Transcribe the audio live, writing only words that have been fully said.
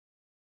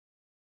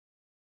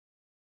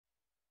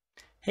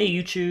Hey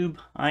YouTube,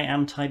 I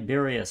am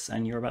Tiberius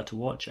and you're about to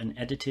watch an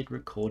edited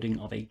recording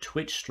of a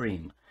Twitch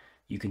stream.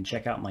 You can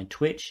check out my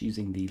Twitch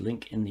using the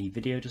link in the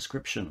video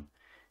description.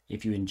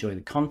 If you enjoy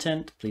the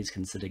content, please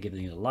consider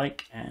giving it a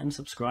like and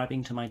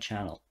subscribing to my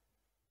channel.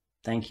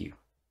 Thank you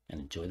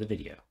and enjoy the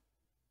video.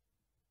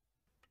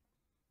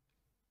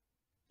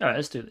 Alright,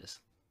 let's do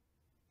this.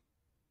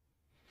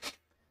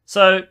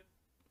 So,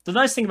 the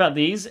nice thing about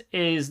these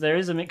is there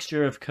is a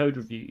mixture of code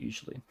review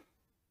usually.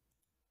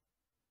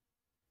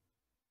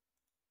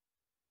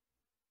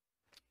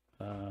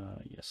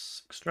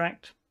 Yes,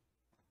 extract.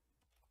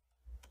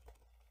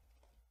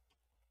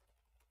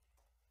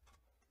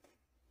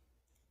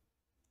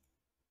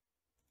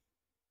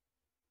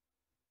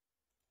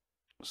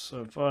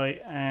 So if I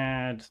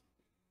add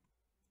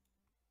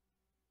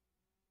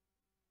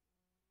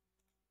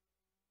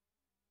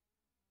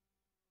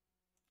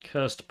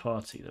cursed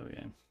party, there we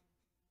go.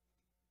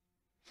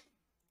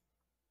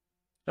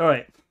 All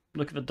right,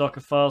 look at the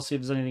Docker file, see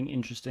if there's anything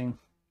interesting.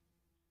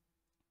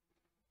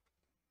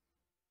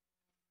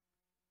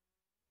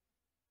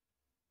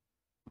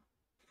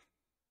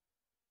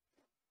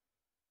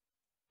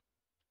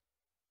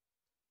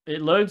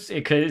 It loads,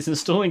 okay, it's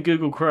installing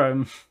Google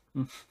Chrome.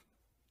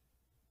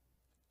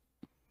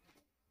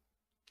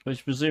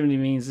 Which presumably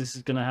means this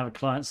is going to have a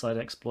client-side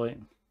exploit.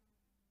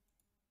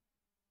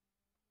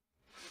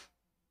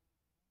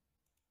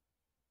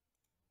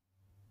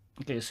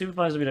 Okay,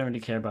 supervisor we don't really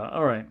care about.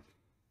 All right.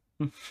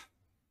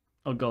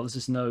 Oh god, this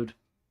is Node.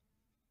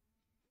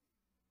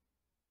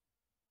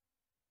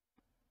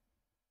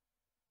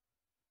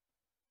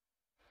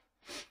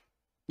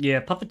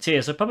 Yeah,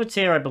 Puppeteer. So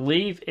Puppeteer, I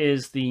believe,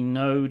 is the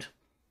Node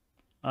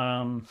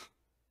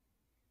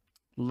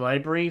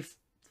library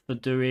for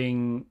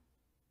doing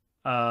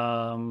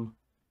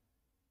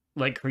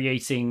like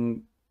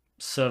creating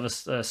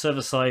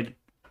server-side,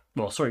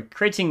 well, sorry,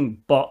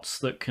 creating bots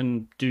that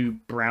can do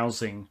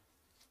browsing.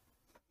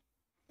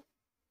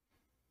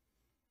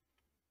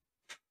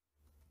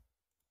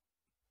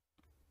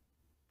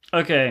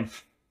 Okay.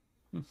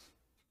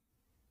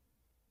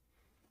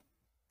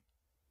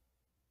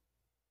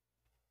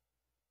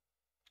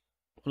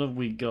 What have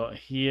we got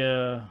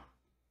here?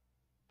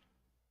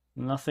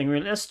 Nothing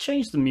really. Let's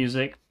change the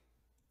music.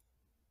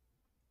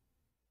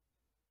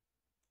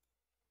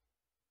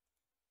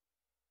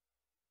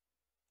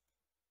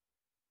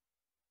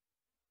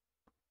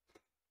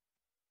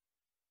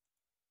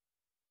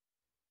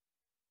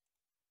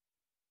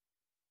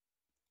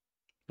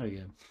 There we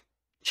go.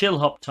 Chill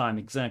hop time,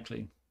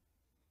 exactly.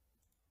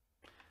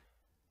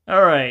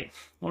 All right,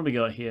 what do we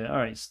got here? All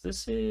right, so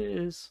this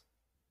is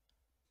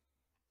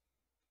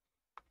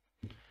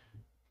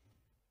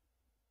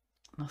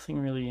nothing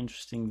really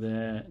interesting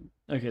there.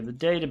 Okay, the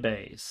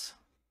database.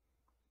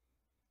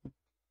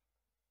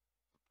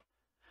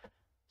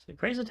 So it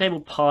creates a table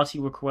party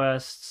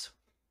requests.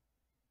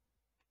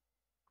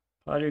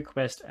 Party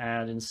request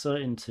add,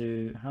 insert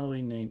into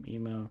Halloween name,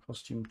 email,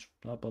 costume,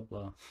 blah, blah,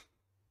 blah.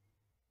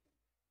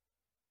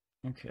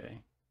 Okay.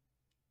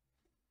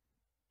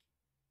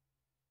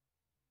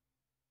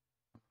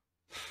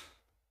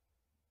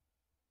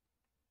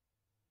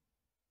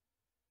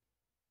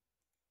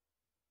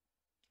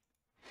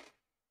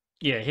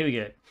 Yeah, here we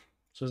go.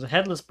 So it's a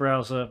headless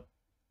browser.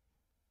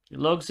 It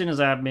logs in as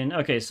admin.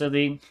 Okay, so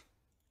the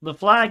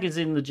flag is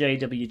in the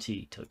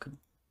JWT token.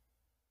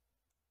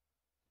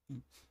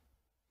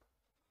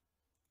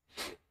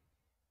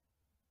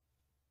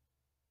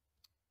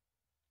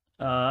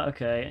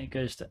 Okay, it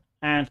goes to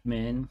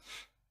admin.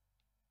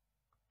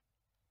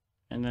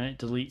 And then it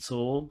deletes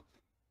all.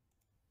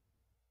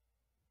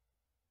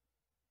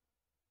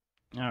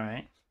 All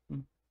right.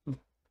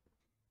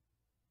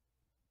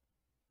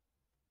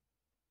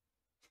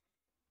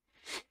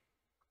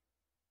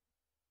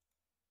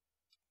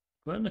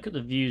 We won't look at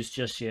the views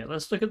just yet.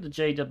 Let's look at the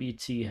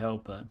JWT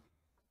helper.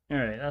 All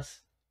right, that's...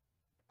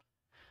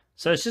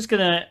 So it's just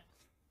gonna...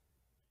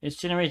 It's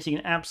generating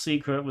an app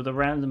secret with a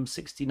random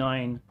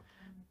 69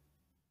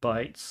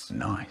 bytes.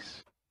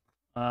 Nice.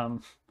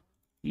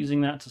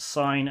 Using that to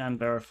sign and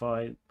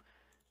verify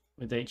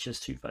with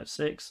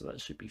HS256, so that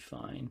should be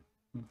fine.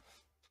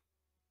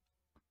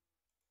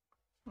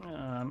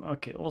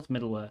 Okay, auth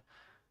middleware.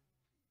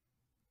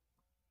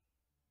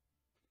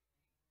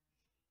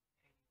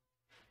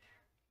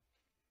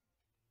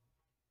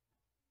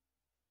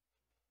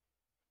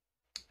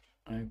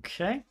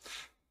 Okay.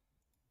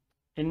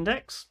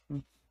 Index.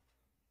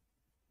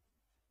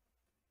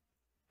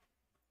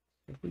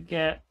 If we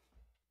get...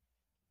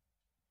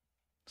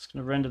 It's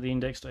going to render the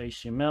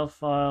index.html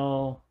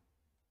file.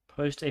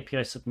 Post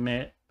API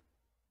submit.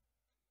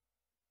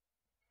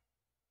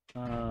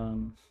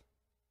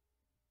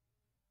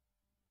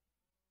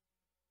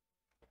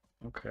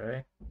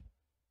 Okay.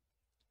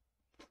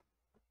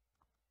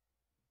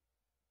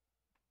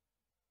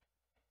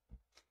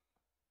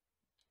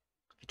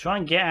 If you try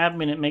and get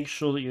admin, it makes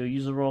sure that your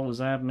user role is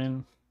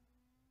admin.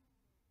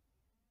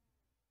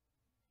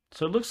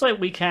 So it looks like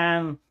we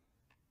can,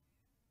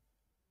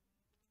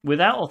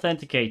 without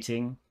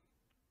authenticating,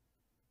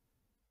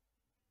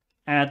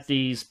 add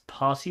these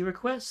party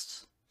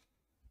requests.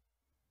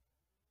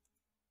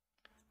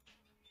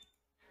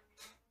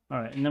 All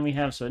right, and then we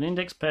have an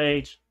index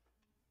page,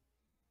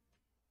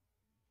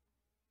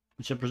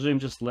 which I presume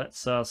just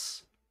lets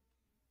us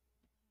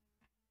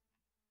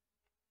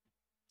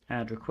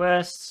add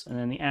requests, and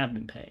then the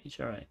admin page.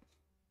 All right.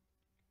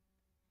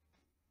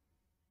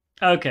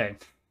 Okay.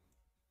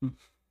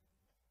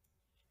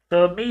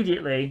 So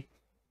immediately,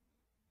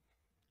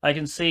 I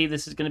can see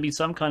this is going to be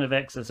some kind of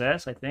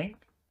XSS, I think.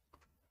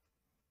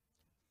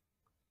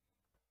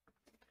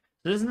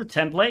 This isn't a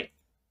template.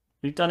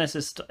 We've done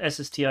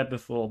SSTI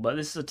before, but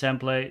this is a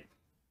template.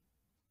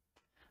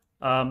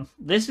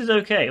 This is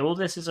okay. All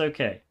this is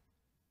okay.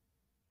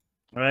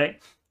 All right?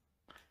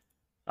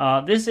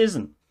 This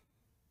isn't.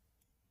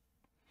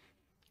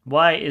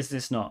 Why is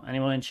this not?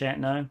 Anyone in chat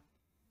know?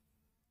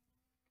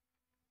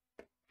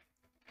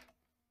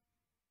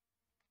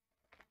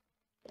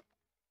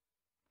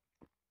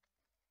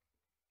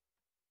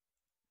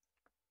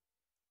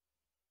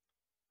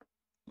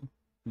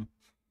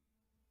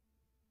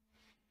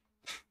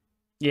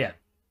 Yeah.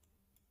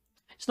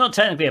 It's not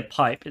technically a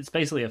pipe. It's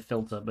basically a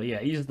filter, but yeah,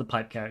 it uses the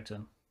pipe character.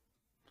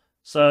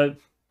 So,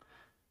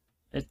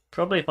 it's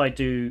probably if I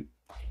do...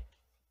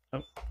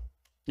 Oh,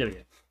 there we go.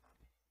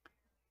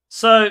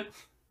 So,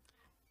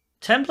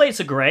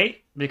 templates are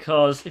great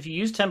because if you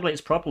use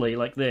templates properly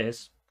like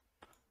this,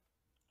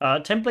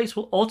 templates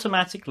will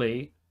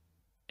automatically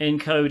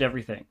encode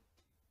everything,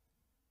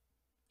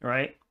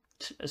 right?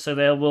 So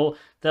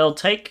they'll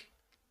take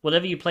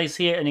whatever you place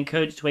here and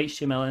encode it to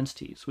HTML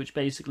entities, which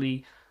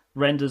basically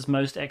renders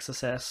most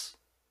XSS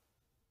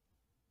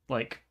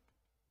like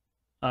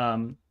I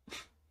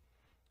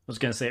was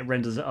going to say it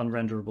renders it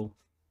unrenderable.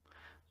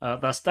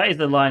 That is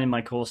the line in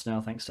my course now,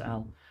 thanks to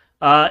Al.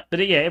 But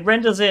yeah, it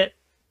renders it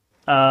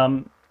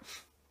I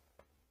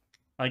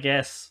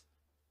guess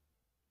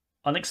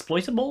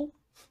unexploitable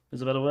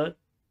is a better word.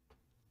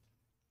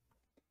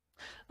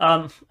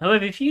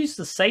 However, if you use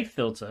the safe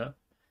filter,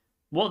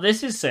 what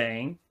this is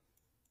saying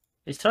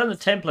is telling the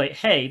template,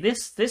 hey,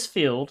 this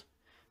field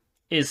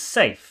is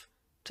safe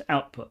to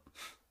output.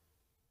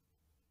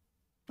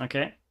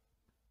 Okay?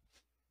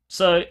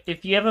 So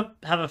if you ever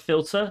have a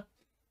filter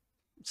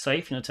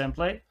safe in a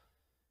template,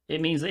 it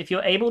means that if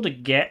you're able to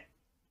get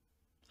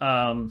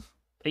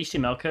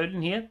HTML code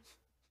in here,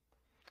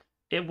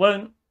 it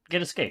won't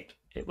get escaped.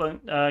 It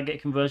won't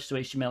get converted to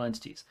HTML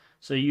entities.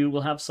 So you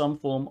will have some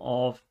form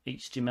of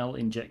HTML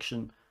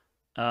injection,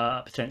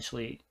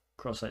 potentially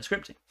cross-site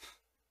scripting.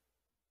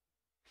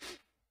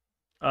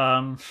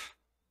 I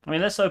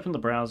mean, let's open the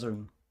browser.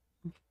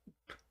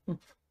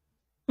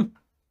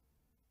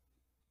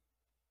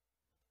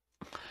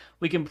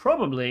 We can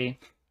probably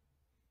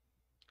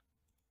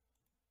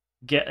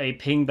get a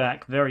ping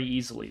back very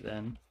easily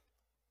then.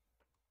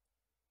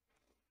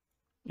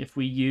 If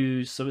we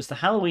use, so it's the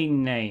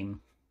Halloween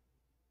name.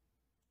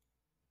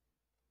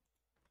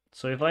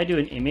 So if I do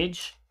an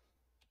image,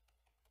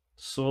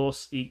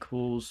 source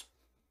equals,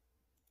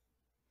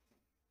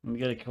 let me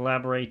go to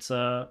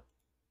collaborator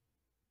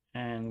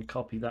and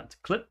copy that to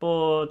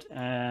clipboard.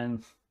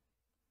 And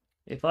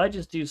if I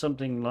just do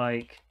something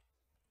like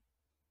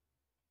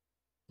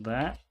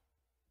that,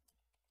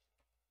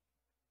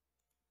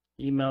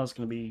 email is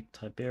going to be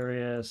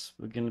Tiberius.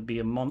 We're going to be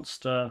a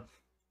monster.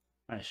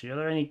 Actually, are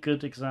there any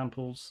good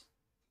examples?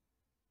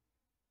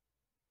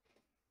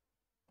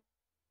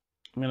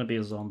 I'm going to be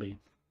a zombie.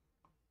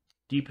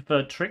 Do you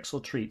prefer tricks or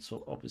treats?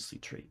 Well, obviously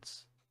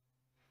treats.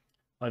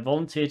 I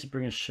volunteer to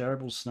bring a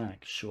shareable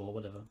snack. Sure,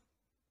 whatever.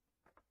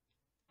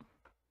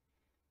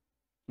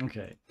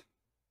 Okay.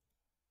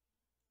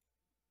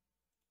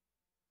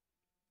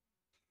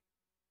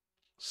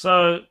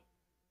 So,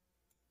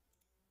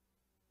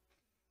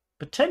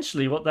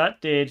 potentially what that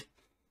did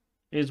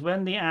is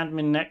when the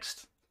admin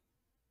next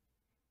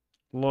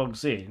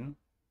logs in,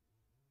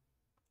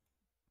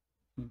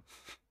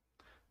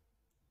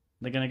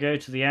 they're going to go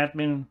to the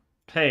admin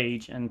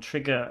page and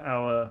trigger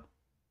our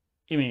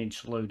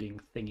image loading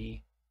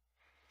thingy.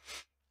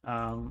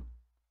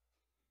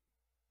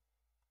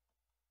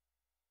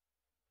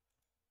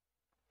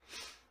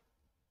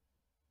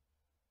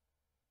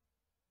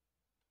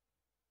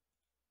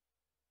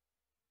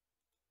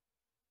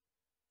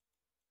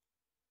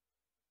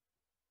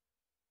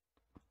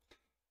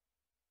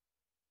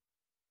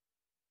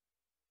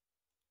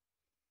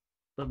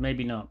 But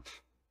maybe not.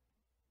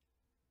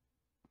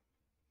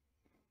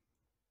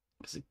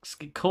 Because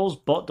it calls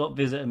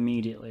bot.visit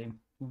immediately.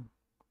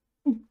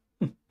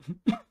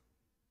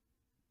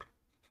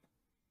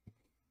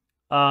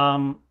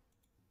 Oh,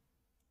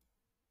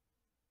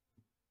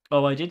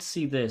 I did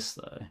see this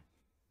though.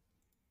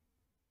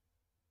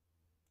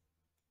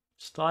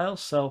 Style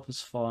self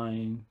is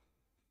fine.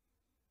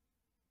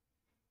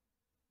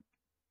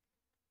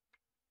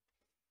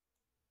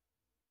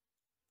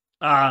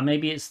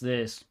 Maybe it's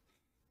this.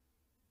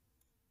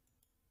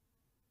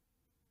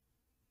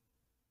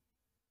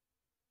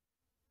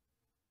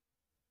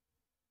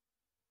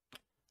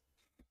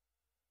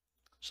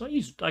 So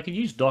I could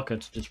use Docker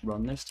to just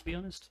run this, to be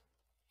honest.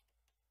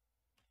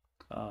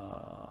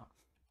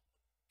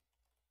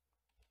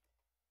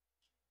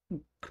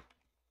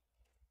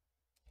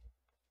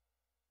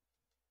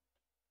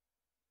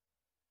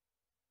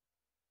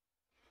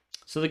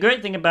 So the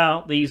great thing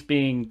about these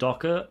being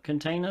Docker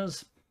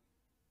containers,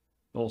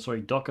 or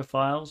sorry, Docker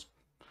files,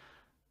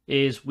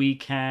 is we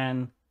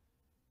can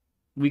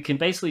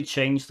basically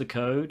change the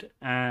code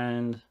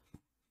and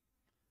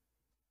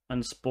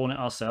spawn it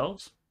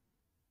ourselves.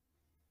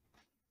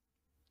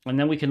 And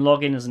then we can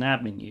log in as an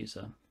admin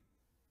user.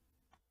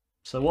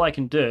 So what I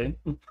can do,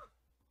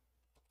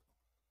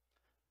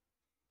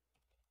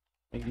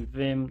 maybe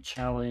vim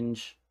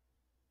challenge,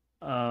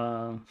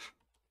 is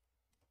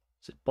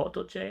it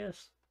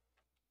bot.js?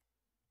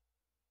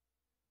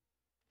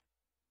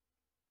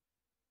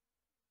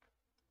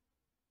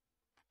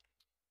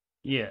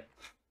 Yeah.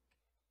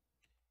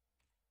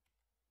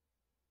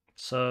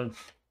 So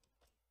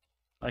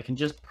I can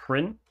just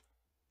print.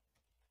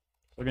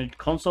 We're going to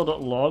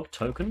console.log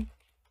token.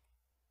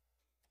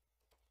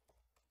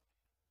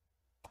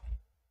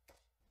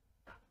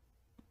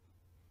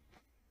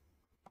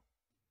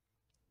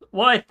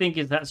 What I think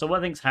is that, so what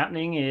I think is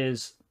happening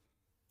is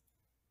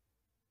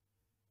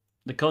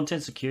the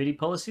content security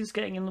policy is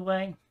getting in the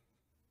way.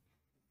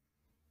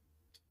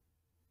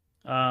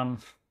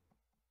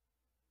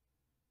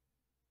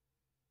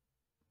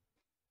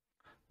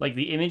 Like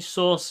the image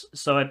source.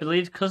 So I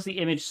believe because the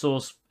image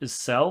source is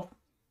self,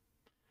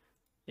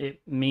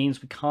 it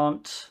means we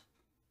can't.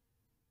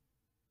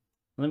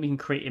 And then we can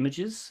create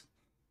images.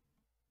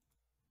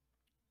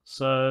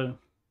 So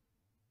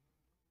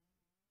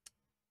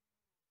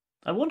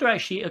I wonder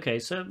actually, okay,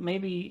 so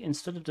maybe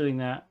instead of doing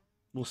that,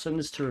 we'll send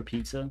this to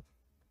repeater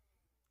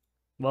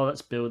while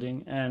that's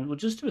building, and we'll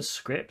just do a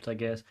script, I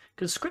guess,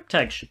 because script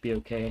tags should be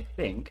okay, I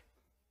think.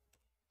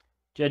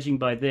 Judging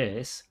by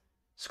this,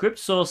 script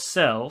source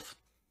self.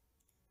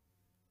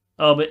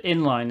 Oh, but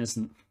inline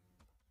isn't.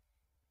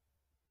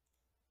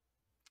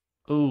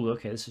 Oh,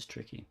 okay, this is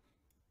tricky.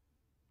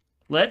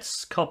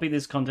 Let's copy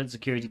this content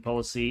security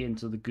policy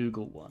into the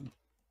Google one.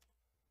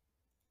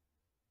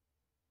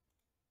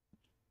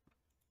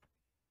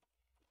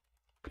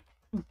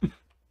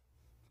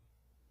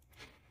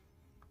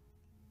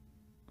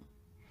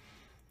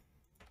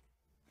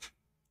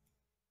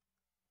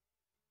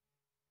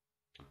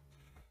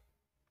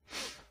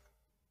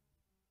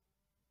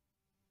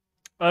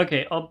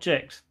 Okay,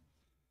 object.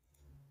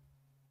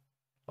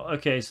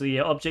 Okay, so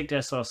yeah, object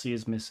SRC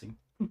is missing.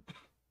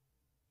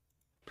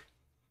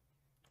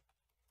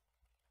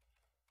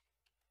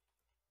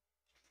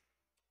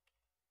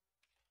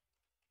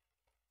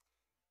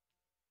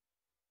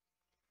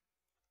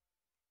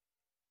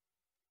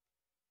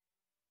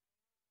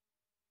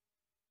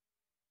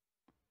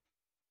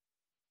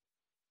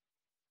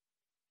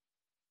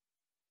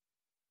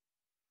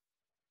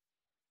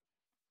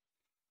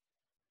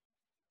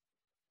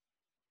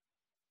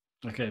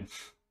 Okay.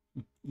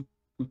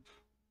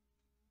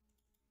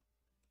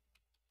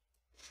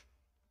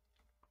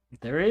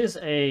 There is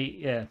a,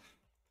 yeah.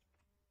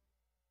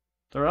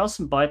 There are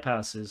some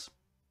bypasses.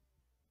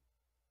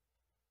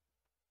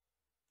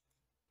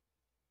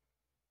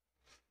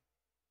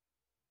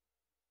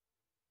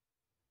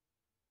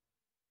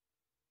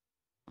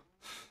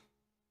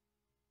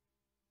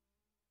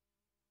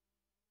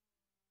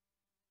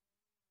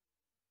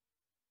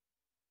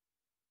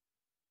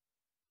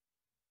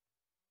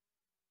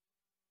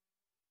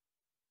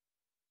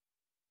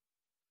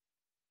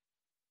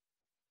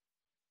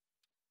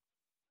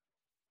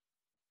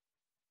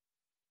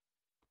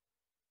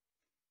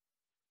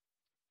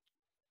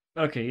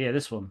 Okay, yeah,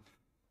 this one.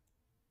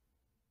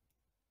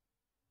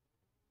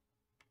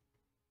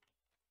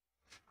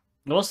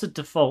 What's the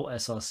default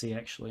SRC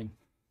actually?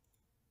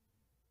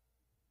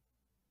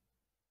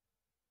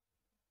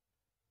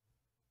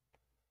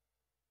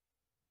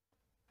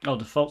 Oh,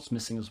 default's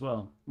missing as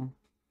well.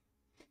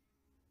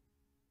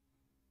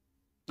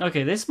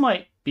 Okay, this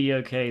might be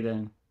okay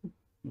then.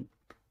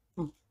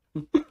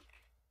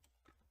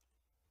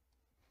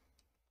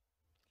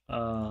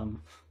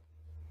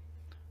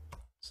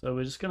 So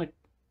we're just gonna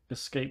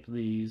escape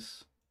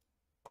these.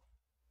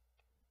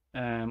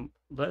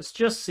 Let's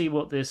just see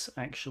what this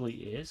actually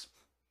is.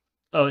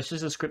 Oh, it's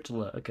just a script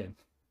alert. Okay.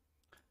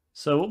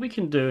 So what we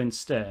can do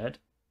instead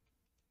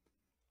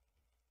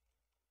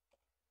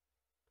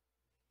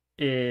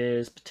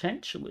is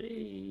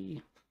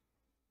potentially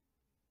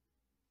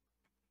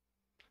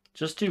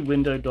just do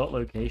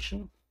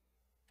window.location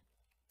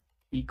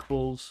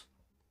equals,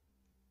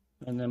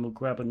 and then we'll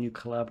grab a new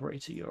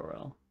collaborator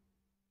URL.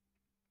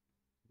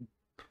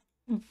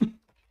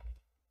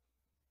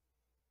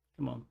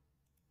 Come on.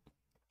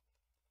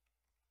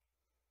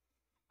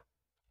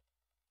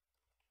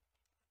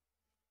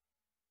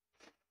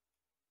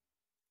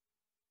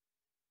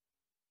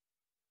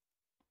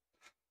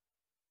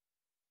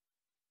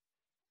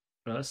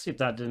 Right, let's see if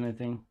that did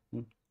anything.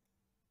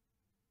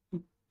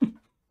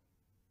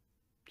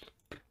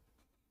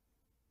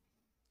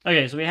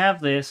 Okay, so we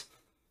have this.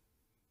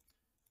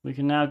 We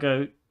can now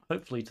go,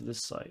 hopefully, to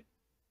this site.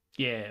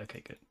 Yeah,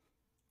 okay, good.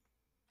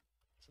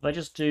 So if I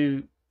just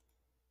do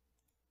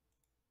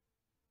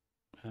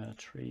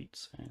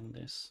treats and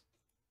this.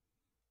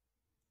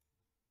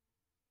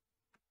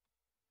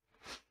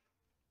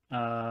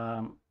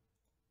 That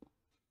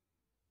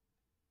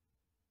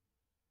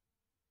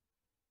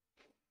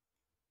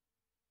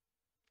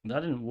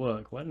didn't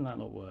work. Why did that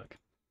not work?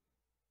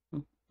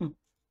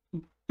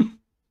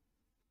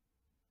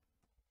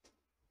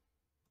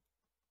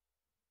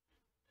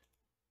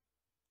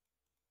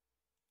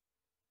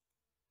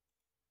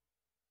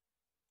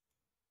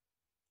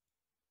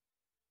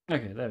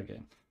 Okay, there we go.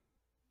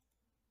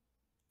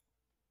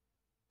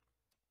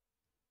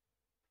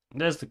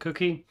 There's the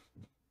cookie.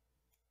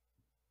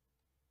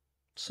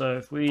 So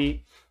if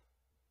we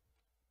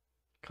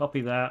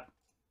copy that,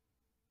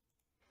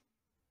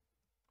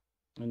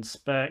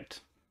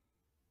 inspect,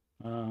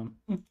 I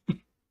think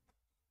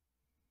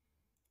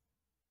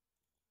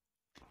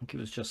it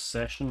was just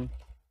session.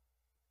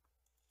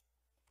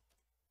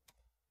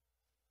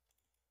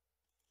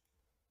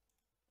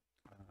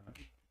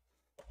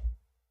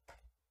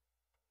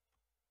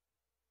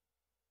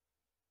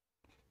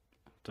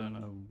 Don't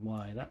know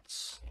why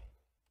that's...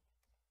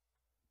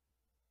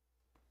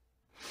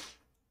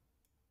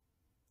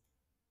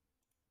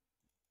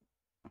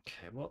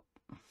 Okay, what?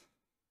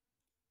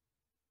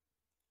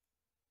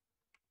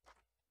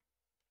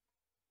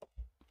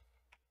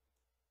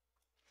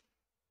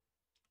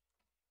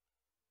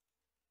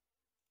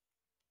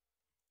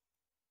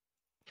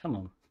 Come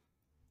on.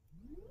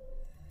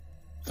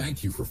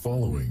 Thank you for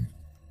following.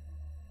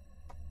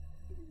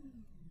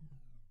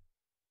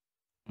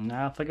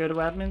 Now if I go to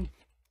admin.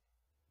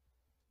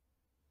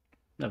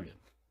 There we go.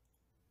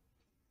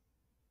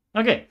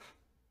 Okay.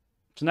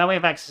 So now we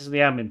have access to the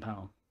admin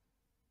panel.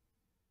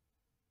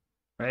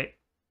 Right?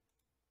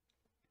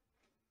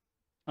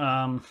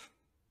 That's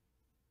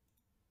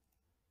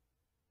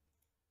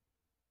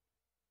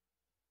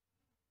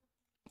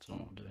not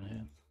what I'm doing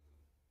here.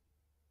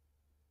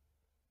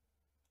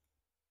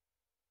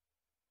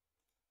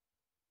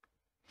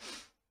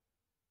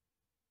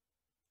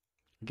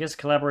 I guess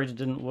collaborator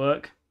didn't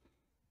work.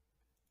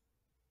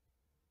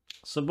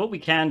 So what we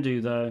can do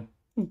though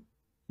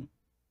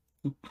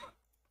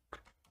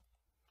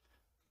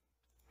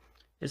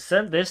is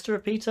set this to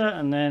repeater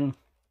and then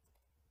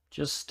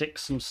just stick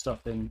some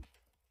stuff in.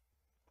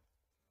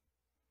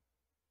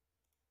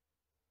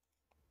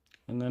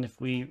 And then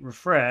if we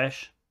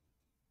refresh,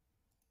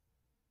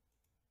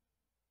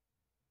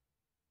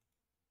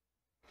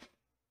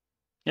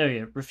 there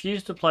we go.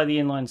 Refuse to apply the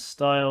inline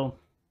style.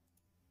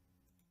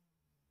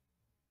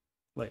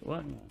 Wait,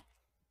 what? No.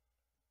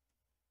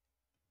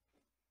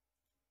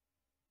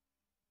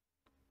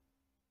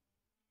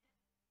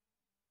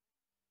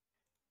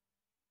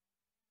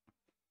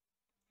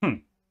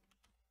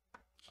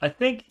 I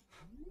think...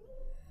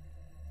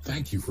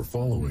 Thank you for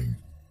following.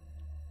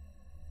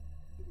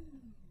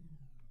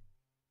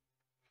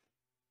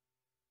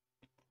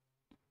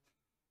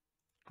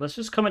 Let's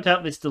just comment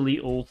out this delete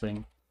all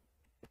thing.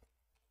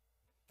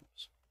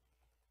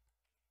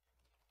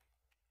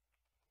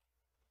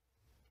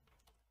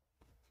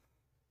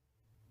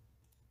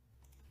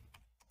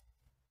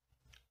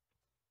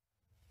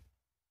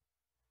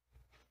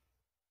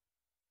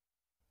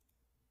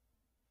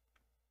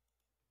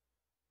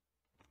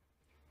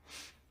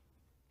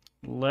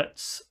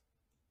 Let's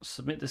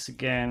submit this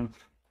again.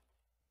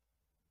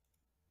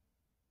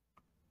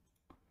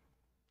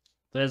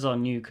 There's our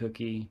new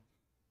cookie.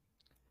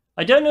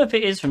 I don't know if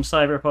it is from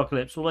Cyber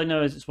Apocalypse. All I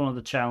know is it's one of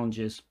the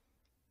challenges.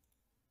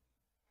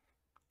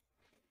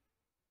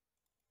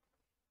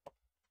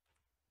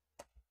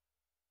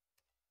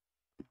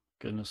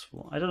 Goodness,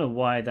 I don't know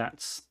why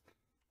that's...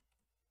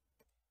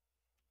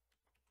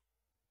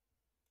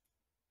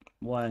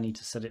 Why I need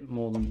to set it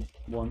more than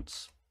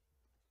once.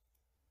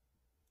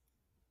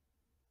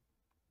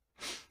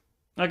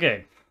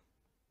 Okay,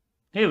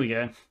 here we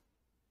go.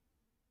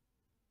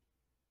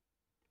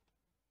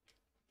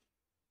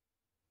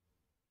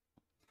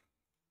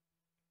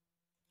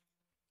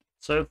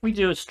 So if we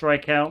do a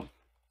strikeout,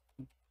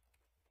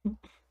 I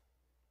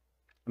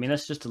mean,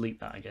 let's just delete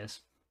that, I guess.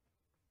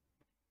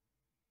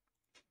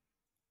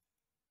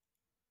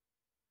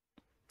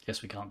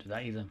 Guess we can't do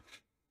that either.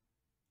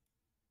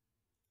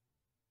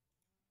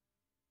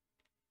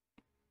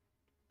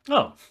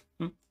 Oh.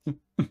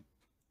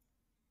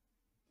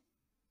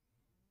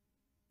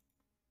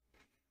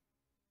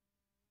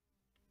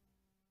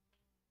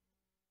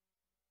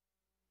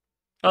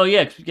 Oh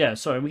yeah,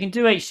 sorry. We can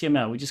do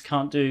HTML. We just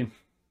can't do...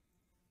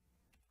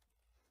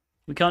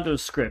 We can't do a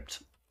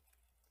script,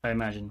 I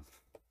imagine.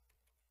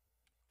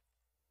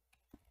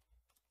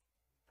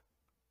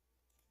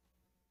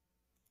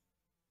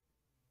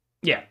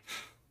 Yeah.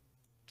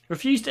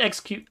 Refuse to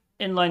execute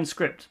inline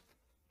script.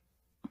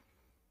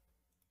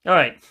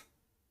 Alright.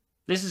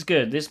 This is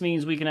good. This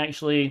means we can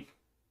actually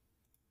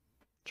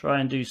try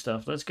and do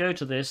stuff. Let's go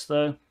to this,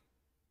 though.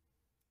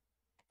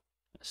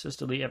 Let's just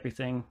delete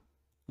everything.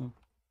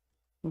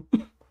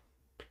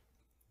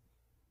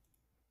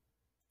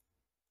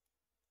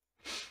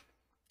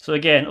 So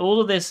again, all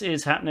of this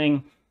is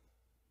happening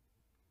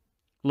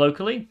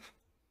locally.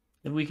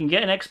 If we can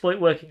get an exploit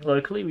working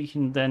locally, we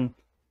can then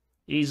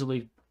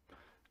easily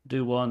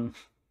do one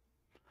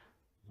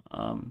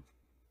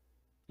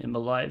in the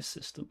live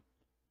system.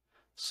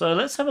 So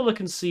let's have a look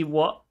and see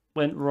what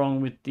went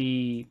wrong with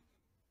the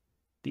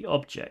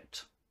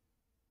object.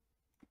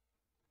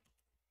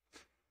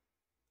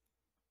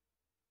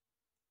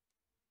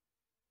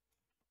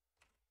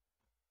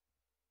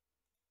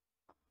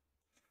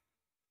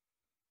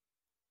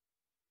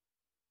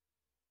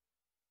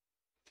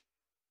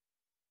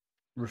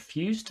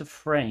 Refuse to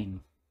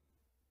frame.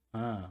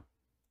 Ah.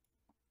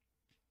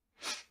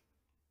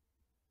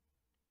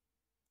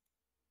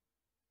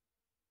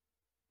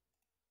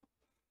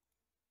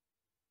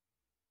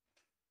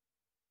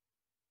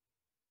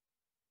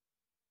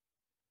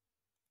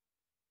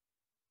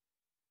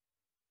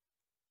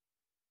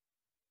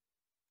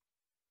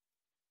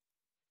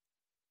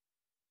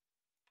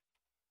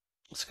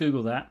 Let's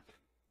Google that.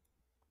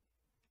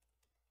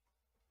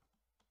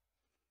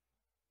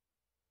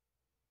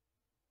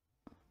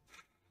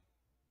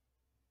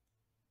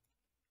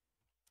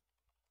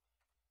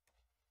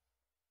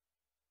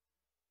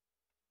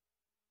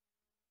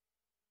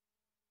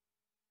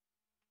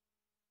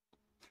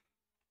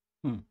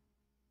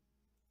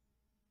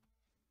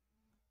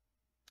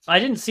 I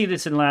didn't see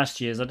this in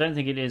last year's. I don't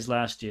think it is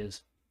last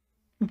year's.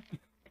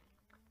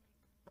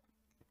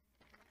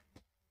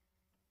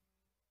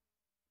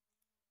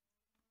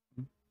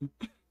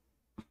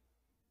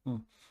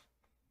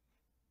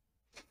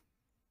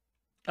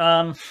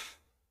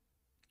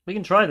 We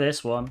can try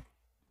this one.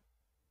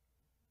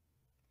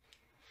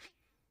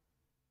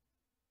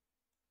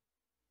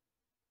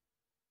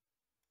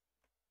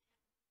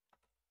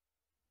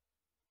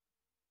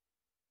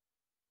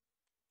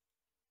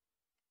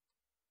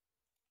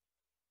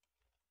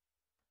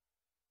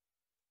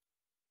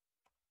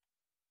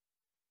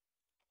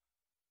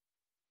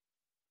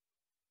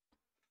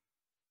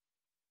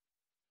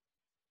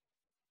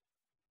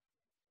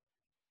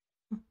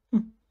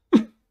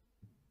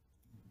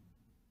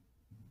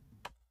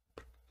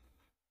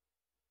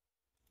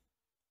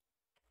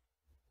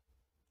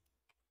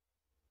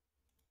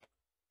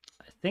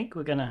 I think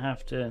we're going to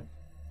have to...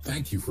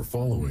 Thank you for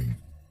following.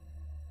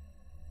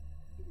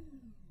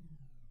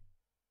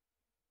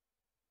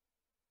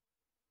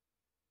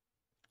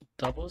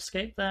 double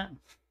escape that.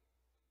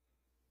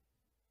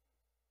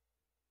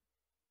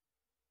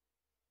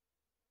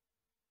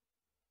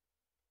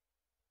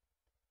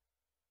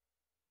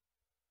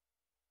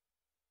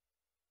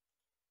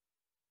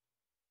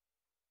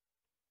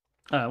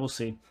 We'll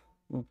see.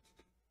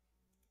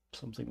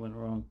 Something went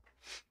wrong.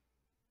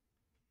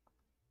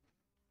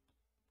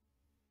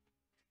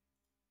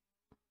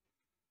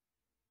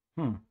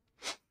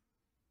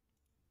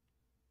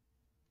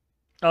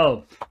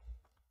 Oh,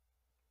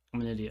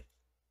 I'm an idiot.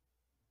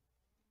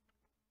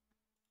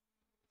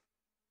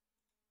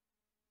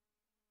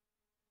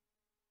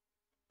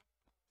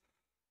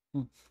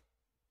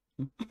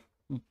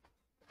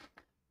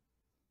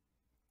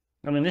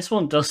 I mean, this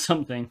one does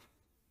something,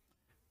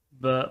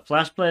 but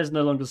Flash Player is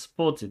no longer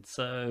supported,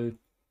 so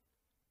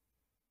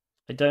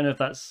I don't know if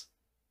that's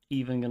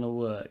even going to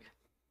work.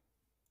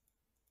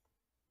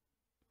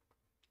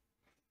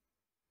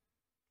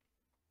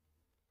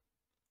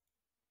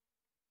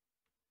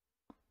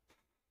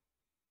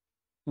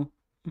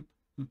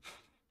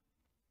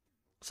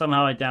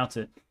 Somehow I doubt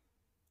it.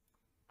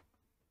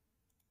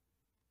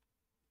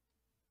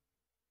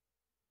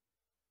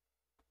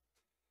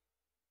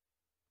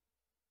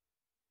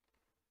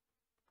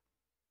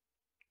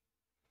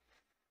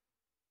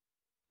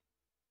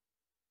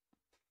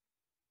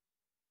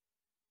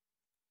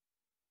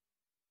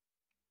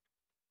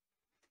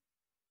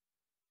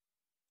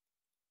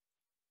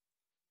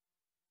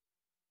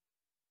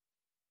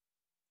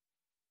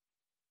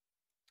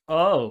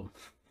 Oh.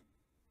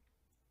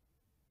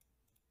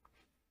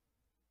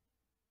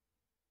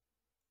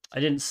 I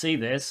didn't see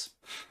this.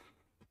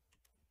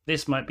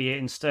 This might be it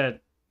instead.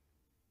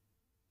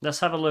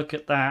 Let's have a look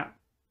at that.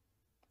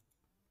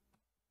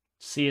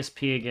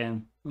 CSP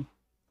again.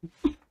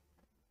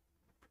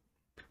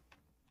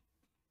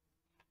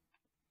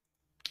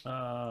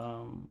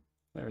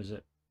 Where is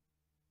it?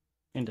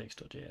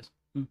 Index.js.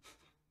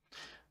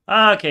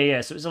 Okay, yeah,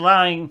 so it's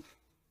allowing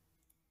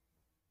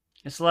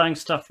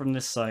stuff from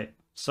this site.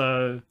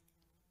 So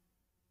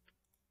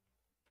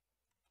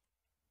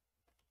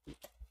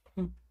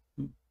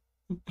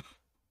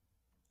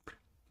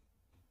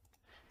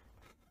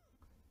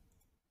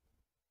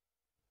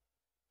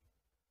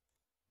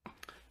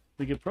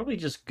we could probably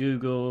just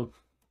Google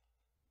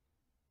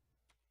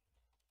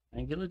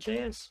Angular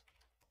JS.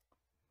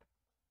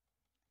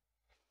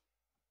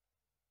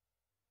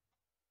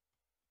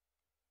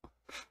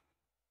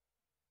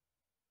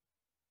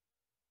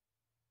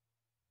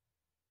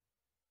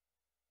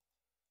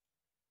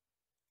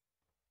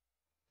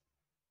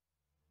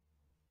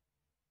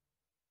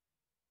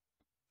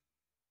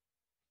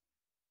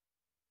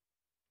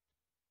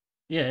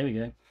 Yeah, here we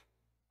go.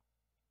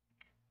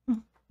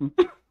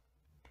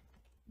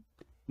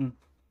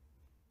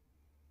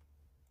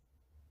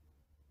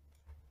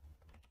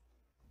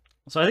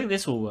 So I think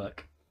this will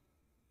work.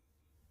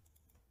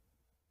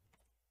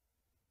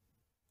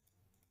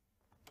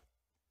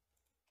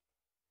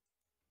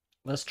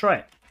 Let's try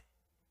it.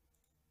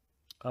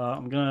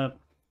 I'm gonna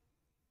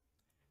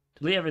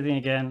delete everything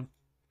again.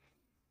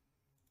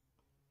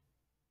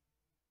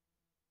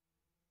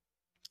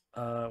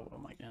 What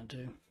am I gonna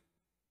do?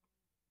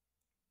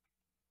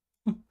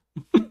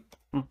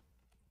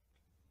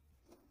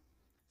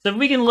 So if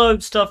we can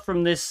load stuff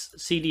from this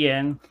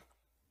CDN,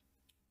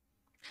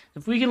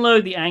 if we can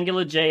load the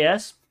Angular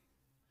JS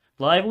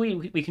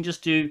library, we can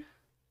just do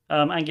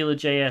Angular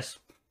JS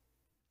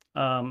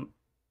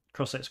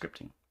cross-site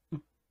scripting.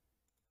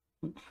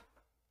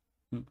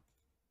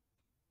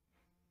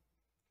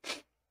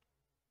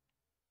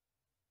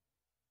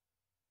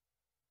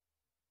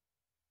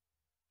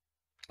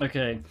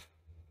 Okay.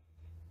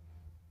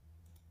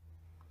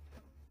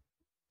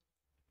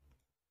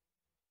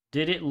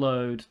 Did it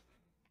load?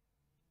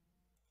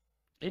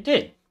 It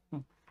did.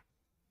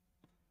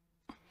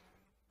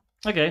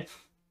 Okay.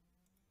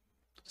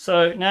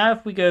 So now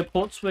if we go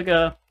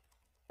Portswigger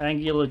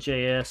Angular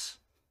JS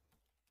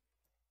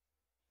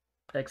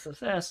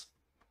XSS,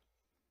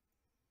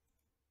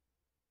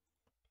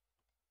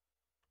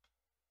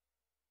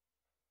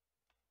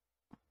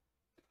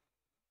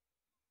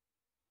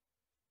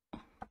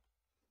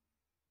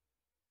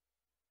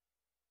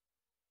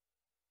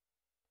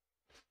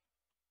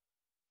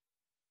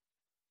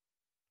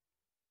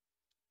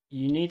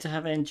 you need to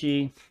have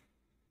ng.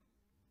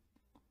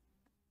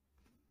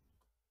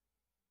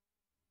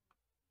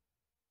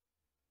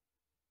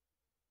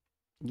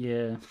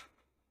 Yeah.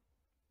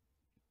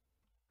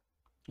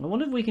 I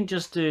wonder if we can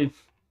just do...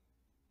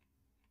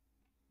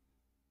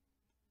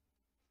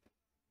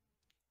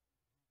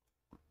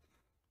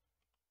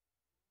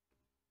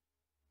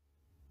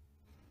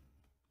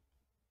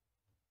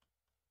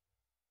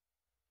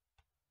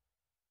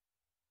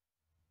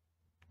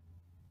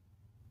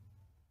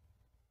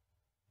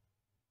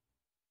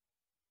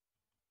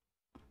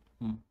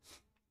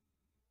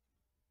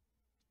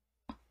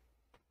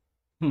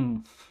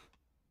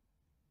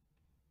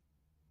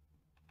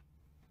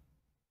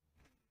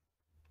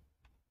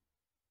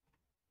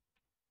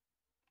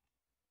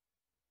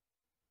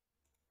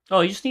 Oh,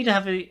 you just need to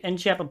have the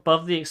ng-app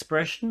above the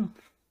expression?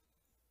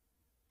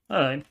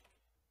 Alright.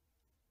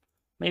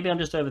 Maybe I'm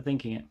just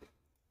overthinking it.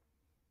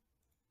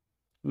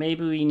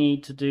 Maybe we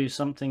need to do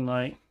something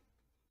like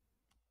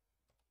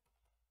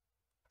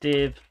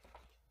div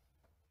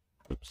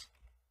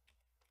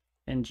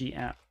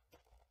ng-app.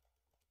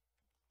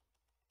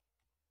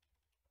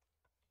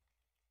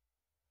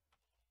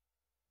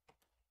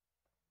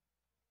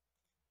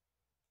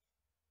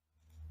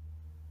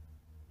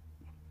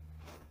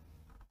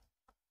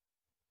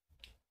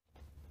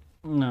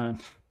 No.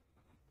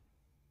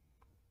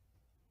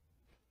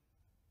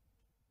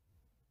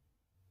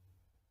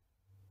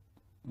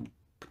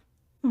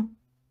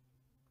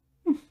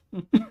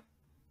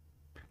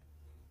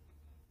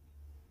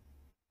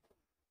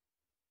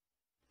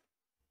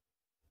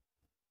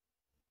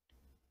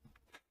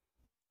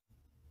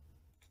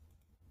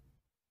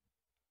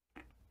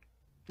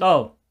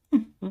 Oh.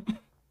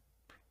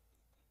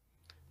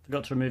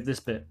 Forgot to remove this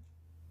bit.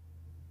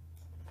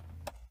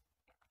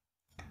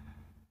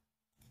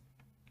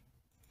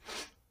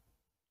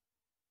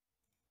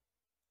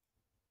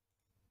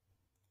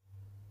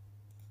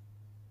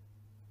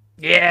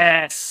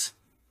 Yes!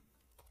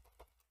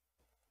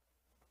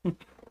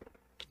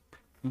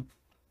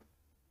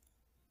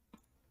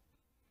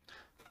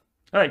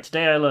 Alright,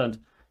 today I learned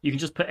you can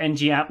just put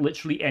ng-app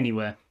literally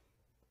anywhere.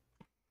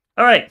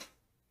 Alright.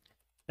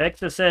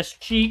 XSS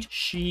cheat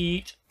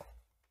sheet.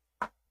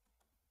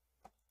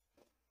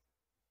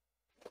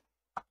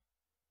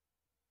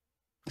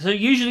 So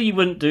usually you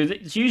wouldn't do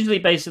that. It's usually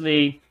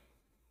basically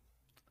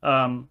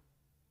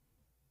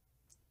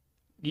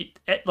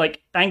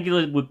like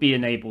Angular would be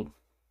enabled.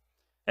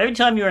 Every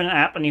time you're in an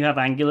app and you have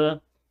Angular,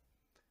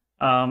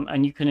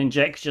 and you can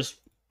inject just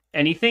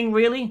anything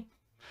really.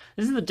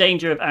 This is the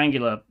danger of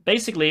Angular.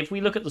 Basically, if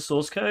we look at the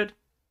source code,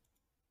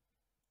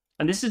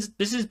 and this is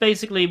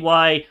basically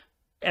why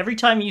every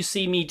time you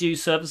see me do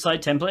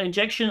server-side template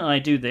injection and I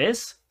do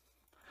this,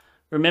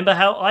 remember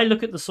how I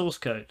look at the source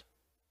code,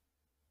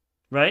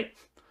 right?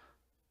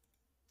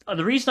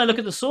 The reason I look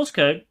at the source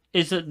code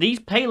is that these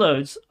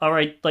payloads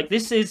are like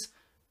this is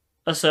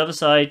a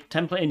server-side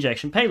template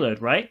injection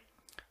payload, right?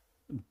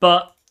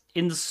 But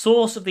in the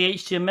source of the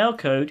HTML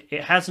code,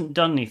 it hasn't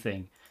done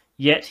anything.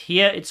 Yet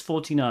here it's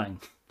 49.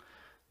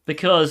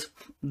 Because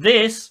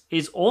this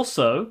is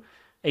also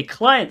a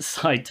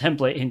client-side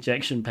template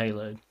injection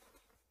payload.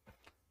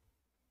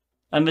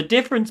 And the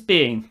difference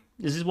being,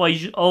 this is why you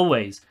should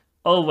always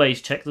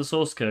check the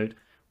source code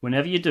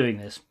whenever you're doing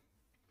this.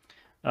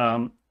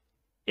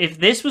 If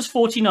this was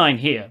 49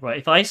 here, right,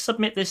 if I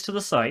submit this to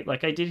the site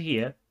like I did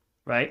here,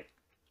 right,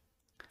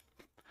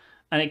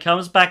 and it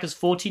comes back as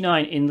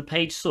 49 in the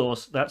page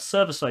source, that's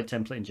server-side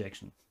template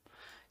injection.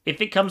 If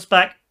it comes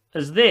back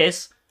as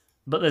this,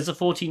 but there's a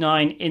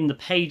 49 in the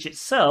page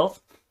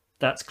itself,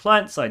 that's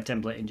client-side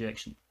template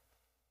injection.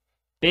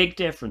 Big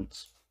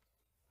difference.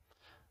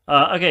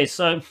 Okay,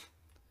 so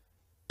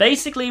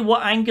basically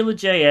what Angular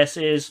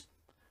JS is,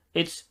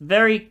 it's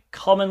very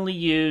commonly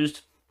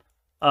used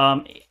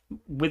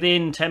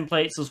within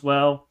templates as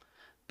well.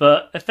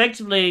 But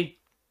effectively,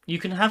 you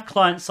can have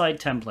client-side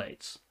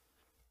templates.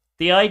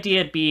 The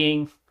idea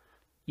being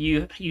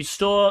you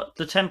store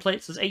the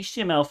templates as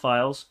HTML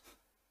files,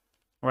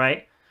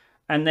 right?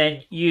 And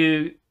then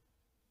you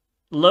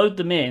load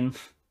them in.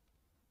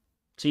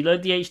 So you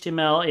load the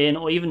HTML in,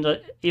 or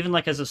even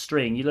like as a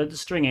string, you load the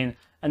string in,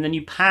 and then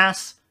you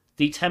pass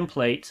the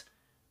template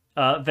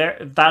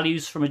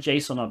values from a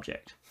JSON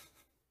object.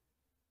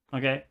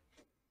 Okay?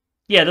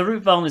 Yeah, the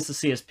root vuln is the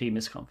CSP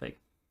misconfig.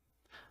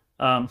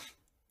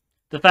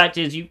 The fact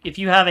is, if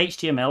you have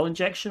HTML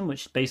injection,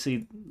 which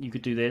basically you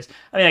could do this.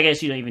 I mean, I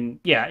guess you don't even...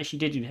 Yeah, actually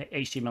did do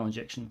HTML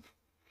injection.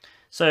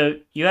 So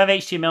you have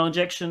HTML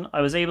injection.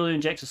 I was able to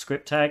inject a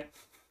script tag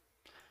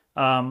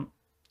and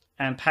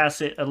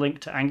pass it a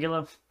link to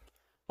Angular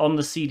on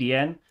the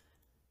CDN.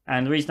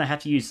 And the reason I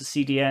have to use the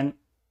CDN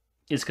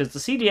is because the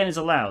CDN is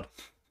allowed.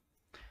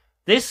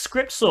 This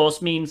script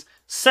source means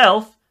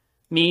self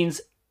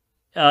means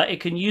it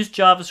can use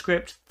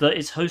JavaScript that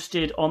is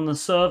hosted on the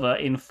server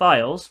in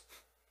files.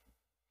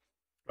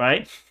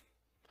 Right?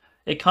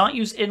 It can't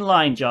use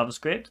inline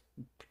JavaScript,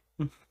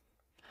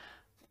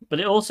 but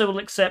it also will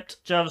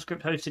accept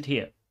JavaScript hosted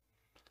here.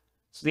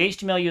 So the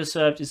HTML you have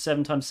served is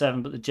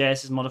 7x7, but the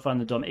JS is modifying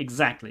the DOM.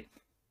 Exactly.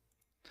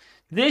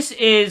 This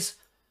is,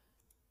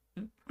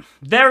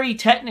 very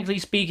technically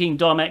speaking,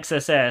 DOM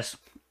XSS,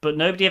 but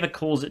nobody ever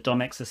calls it DOM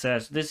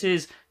XSS. This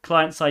is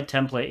client-side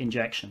template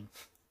injection.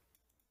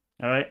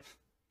 All right?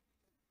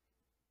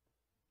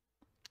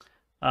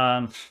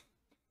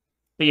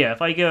 But yeah,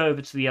 if I go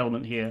over to the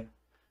element here,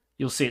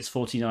 you'll see it's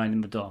 49 in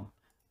the DOM.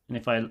 And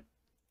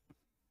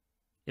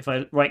if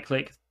I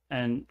right-click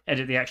and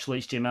edit the actual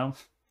HTML,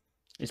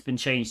 it's been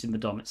changed in the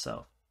DOM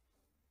itself.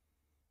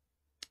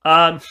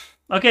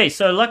 Okay,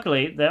 so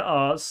luckily there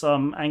are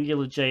some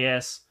Angular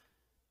JS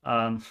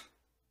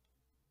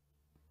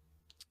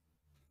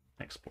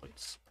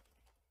exploits.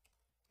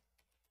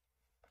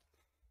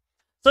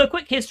 So a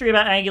quick history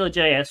about Angular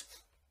JS.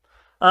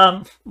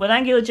 When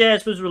Angular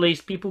JS was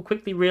released, people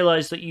quickly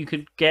realized that you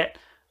could get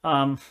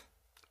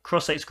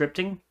cross-site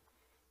scripting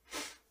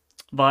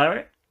via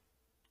it.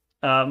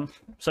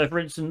 So for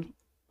instance,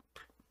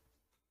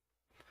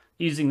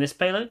 using this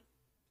payload.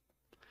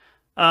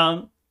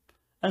 And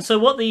so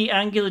what the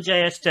Angular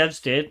JS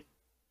devs did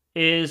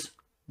is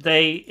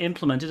they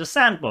implemented a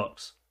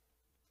sandbox.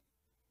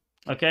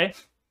 Okay?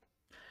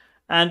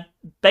 And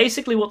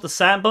basically what the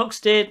sandbox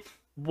did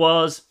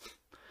was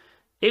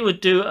it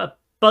would do a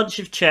bunch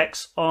of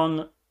checks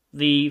on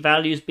the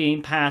values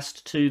being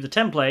passed to the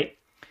template,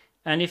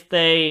 and if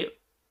they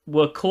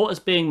were caught as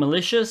being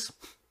malicious,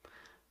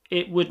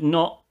 it would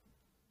not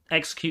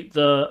execute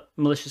the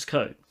malicious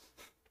code.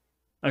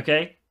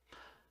 Okay?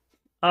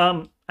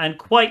 And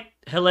quite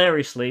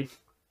hilariously,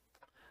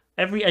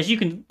 as you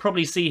can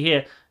probably see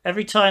here,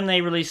 every time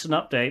they release an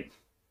update,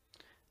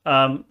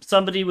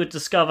 somebody would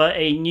discover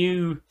a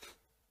new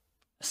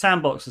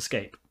sandbox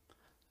escape.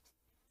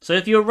 So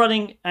if you're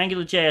running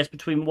Angular JS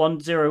between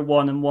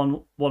 1.0.1 and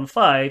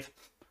 1.1.5,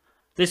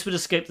 this would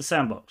escape the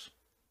sandbox.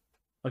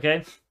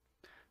 Okay?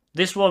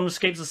 This one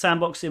escapes the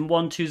sandbox in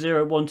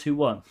 1.2.0,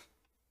 1.2.1.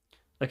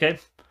 Okay?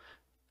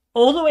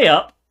 All the way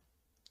up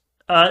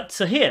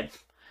to here.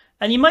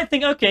 And you might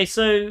think, okay,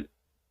 so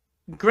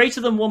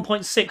greater than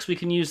 1.6 we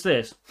can use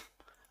this.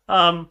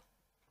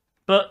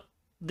 But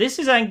this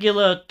is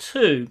Angular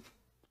 2,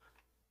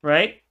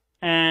 right?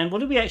 And what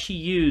do we actually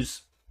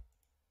use?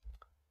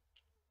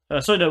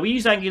 So no, we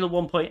use Angular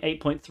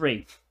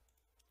 1.8.3.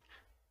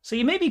 So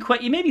you may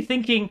be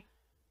thinking,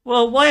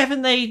 well, why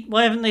haven't they,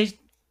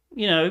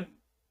 you know,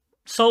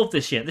 solved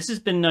this yet? This has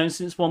been known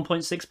since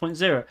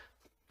 1.6.0.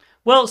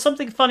 Well,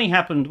 something funny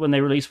happened when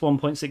they released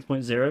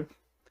 1.6.0.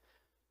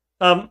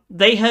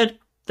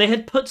 They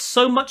had put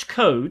so much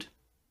code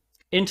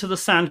into the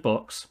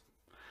sandbox,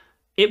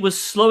 it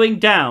was slowing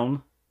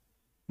down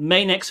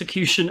main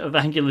execution of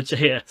Angular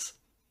JS.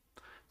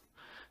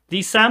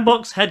 The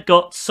sandbox had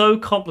got so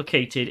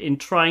complicated in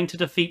trying to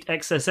defeat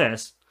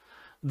XSS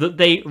that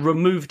they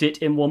removed it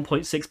in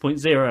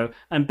 1.6.0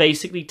 and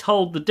basically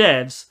told the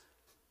devs,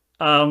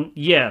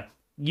 yeah,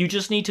 you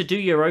just need to do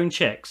your own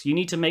checks. You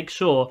need to make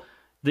sure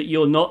that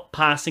you're not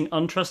passing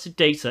untrusted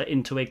data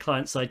into a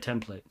client-side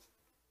template.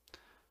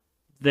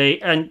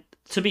 And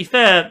to be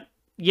fair,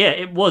 yeah,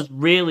 it was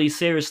really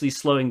seriously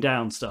slowing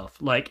down stuff.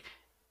 Like,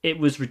 it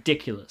was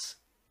ridiculous.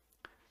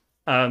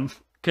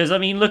 Because I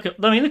mean, look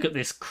at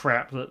this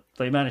crap that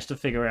they managed to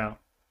figure out.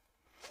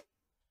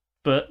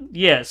 But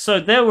yeah, so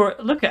there were,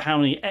 look at how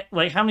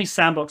many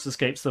sandbox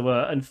escapes there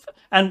were,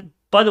 and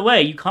by the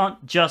way, you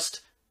can't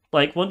just,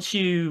 like, once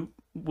you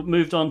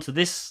moved on to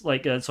this,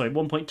 like,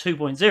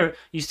 1.2.0,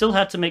 you still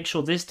had to make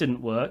sure this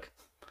didn't work.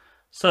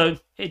 So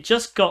it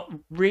just got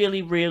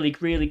really, really,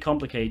 really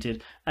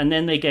complicated, and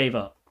then they gave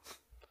up.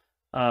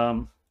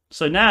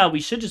 So now we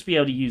should just be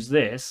able to use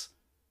this.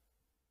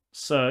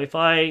 So if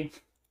I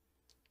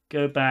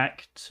go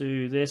back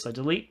to this, I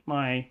delete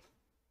my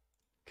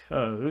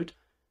code.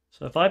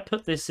 So if I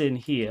put this in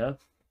here,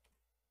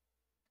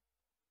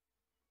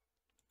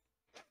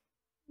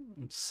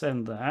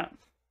 Send that.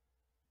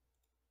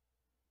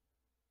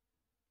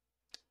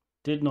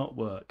 Did not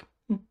work.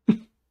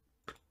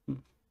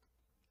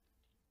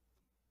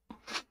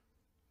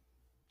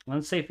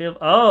 Unsafe field.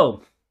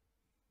 Oh,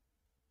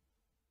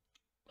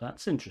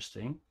 that's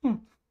interesting.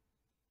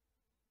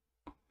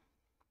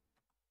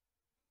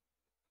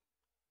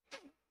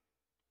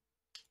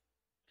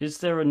 Is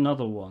there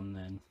another one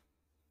then?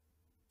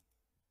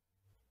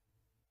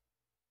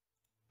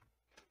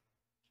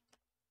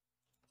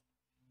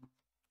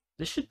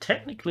 This should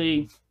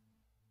technically...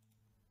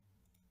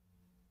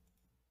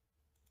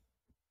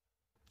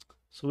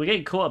 So we're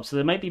getting caught up, so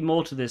there might be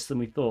more to this than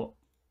we thought.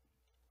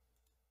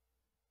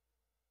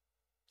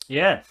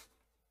 Yeah.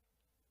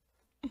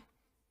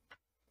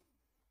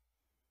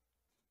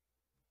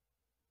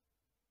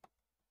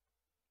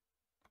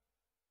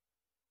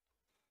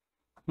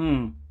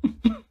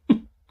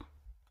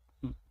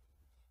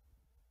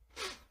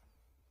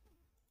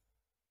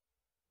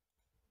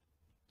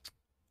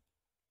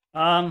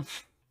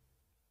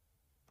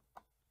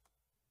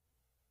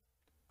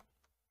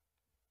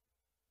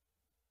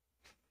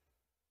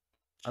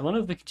 I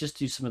wonder if we could just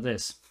do some of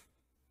this.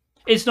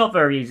 It's not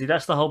very easy.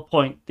 That's the whole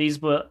point.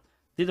 These were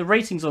the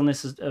ratings on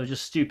this are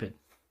just stupid.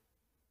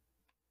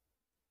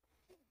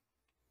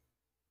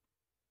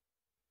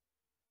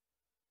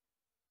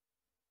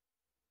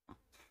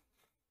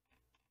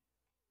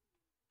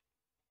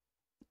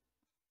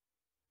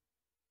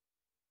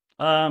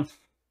 I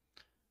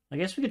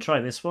guess we could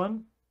try this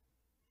one.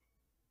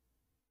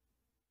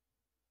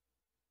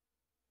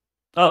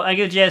 Oh,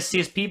 Angular JS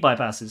CSP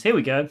bypasses. Here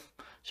we go.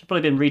 Should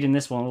probably been reading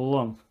this one all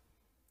along.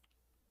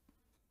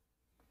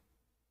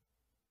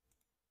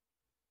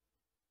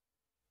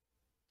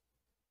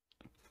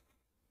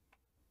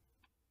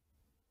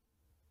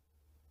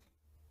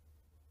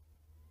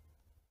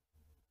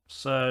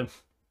 So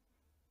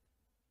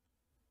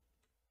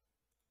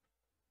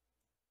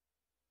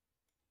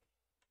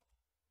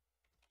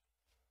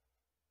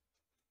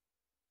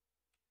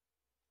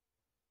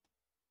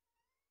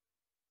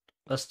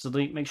let's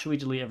delete. Make sure we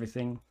delete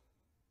everything.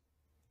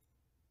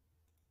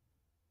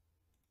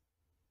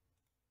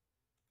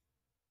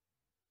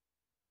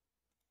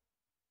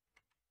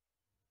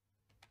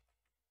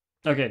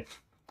 Okay,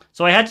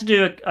 so I had to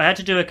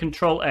do a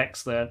Control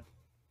X there.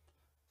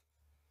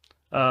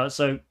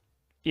 So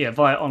yeah,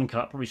 via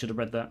oncut. Probably should have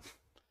read that.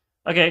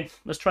 Okay,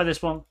 let's try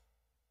this one.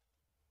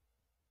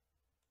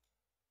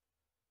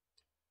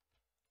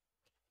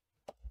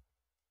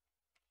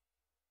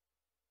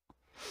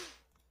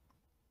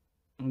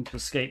 And to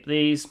escape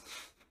these.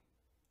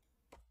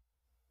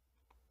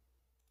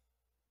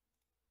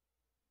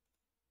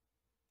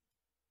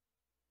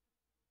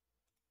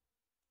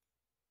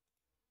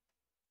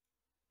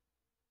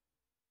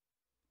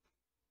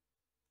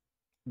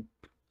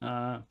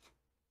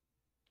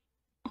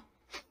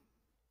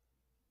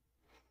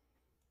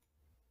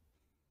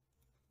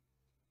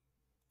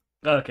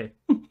 Okay.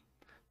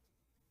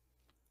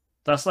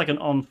 That's like an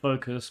on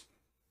focus.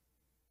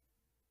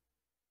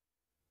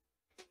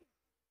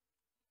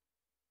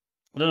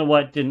 I don't know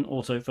why it didn't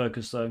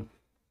autofocus though.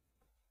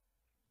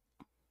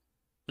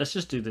 Let's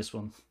just do this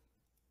one.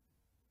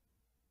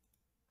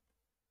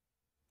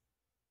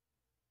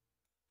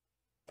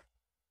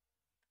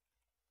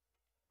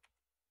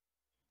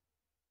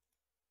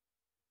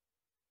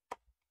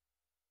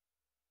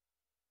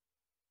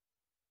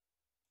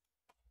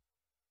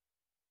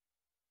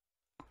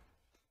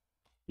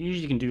 You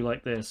usually can do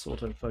like this,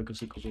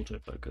 autofocus equals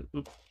autofocus.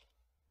 Oops.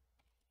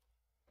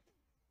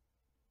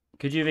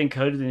 Could you have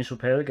encoded the initial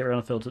payload, get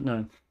around the filter?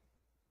 No.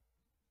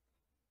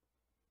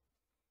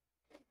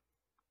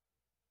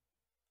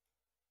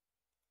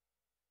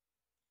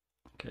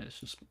 Okay,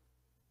 it's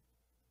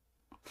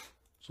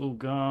all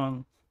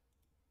gone.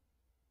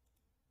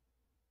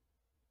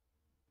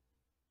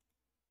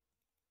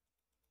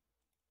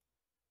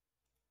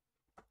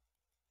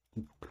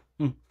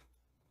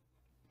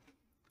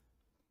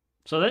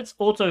 So that's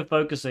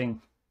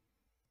autofocusing,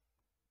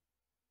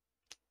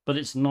 but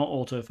it's not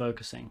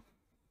autofocusing.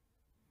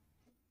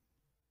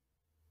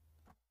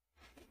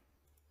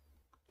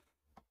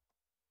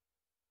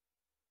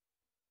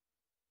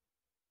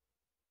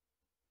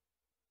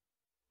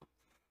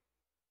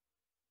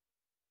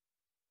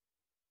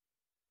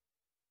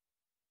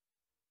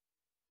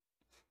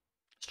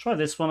 Let's try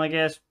this one, I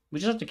guess. We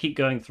just have to keep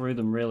going through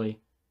them, really.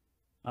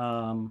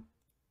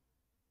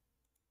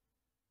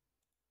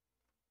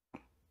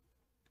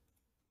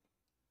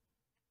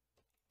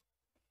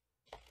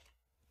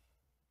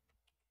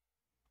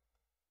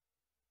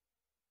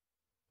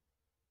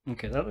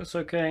 Okay, that looks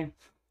okay.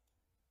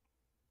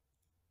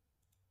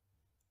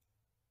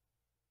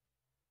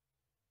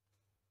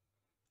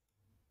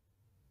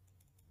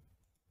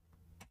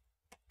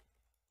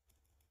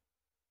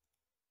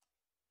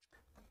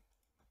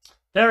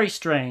 Very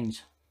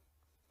strange.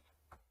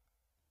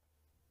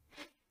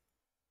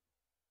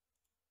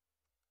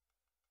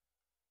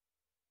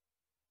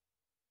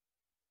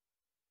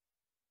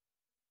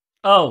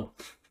 Oh.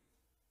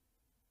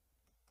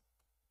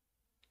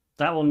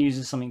 That one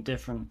uses something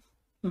different.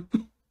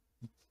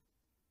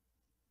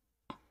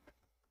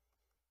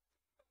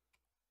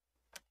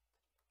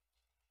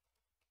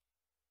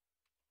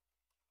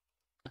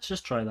 Let's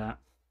just try that.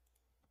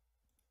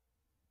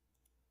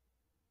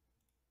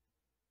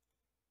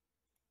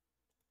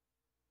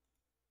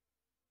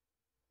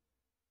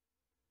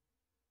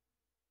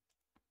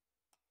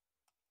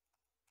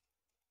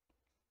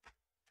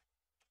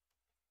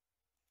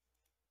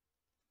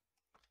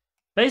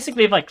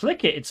 Basically, if I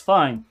click it, it's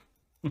fine.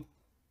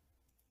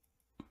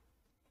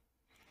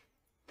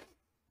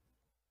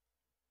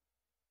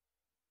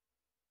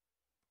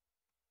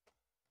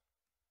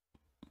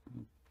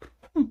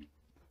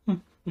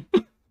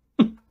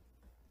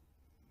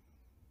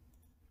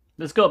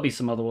 There's got to be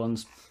some other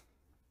ones.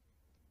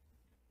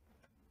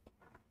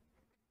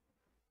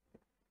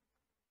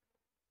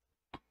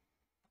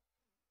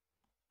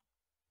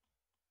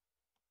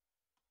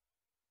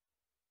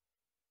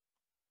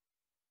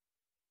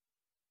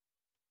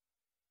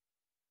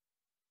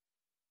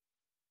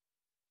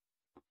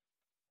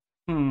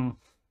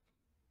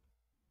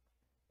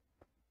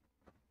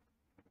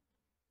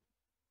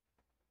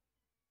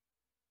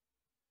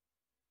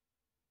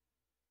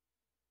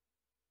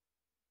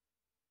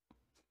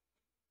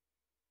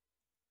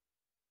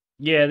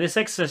 Yeah, this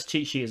XSS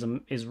cheat sheet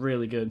is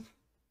really good.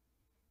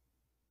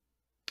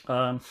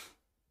 So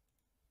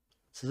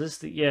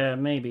this, yeah,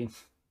 maybe.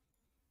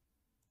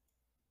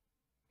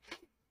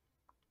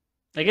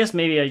 I guess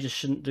maybe I just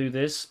shouldn't do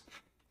this.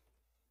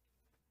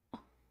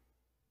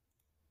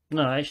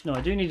 No, actually, no,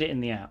 I do need it in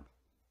the app.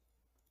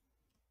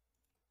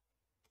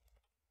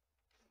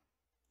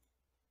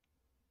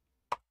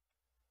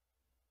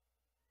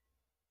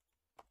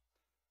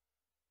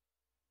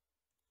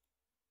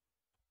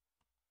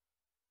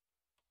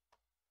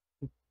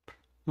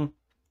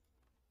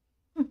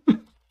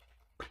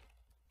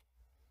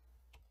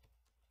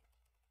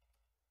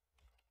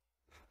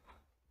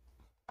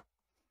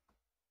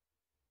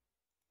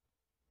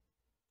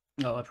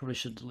 Oh, I probably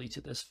should have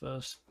deleted this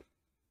first.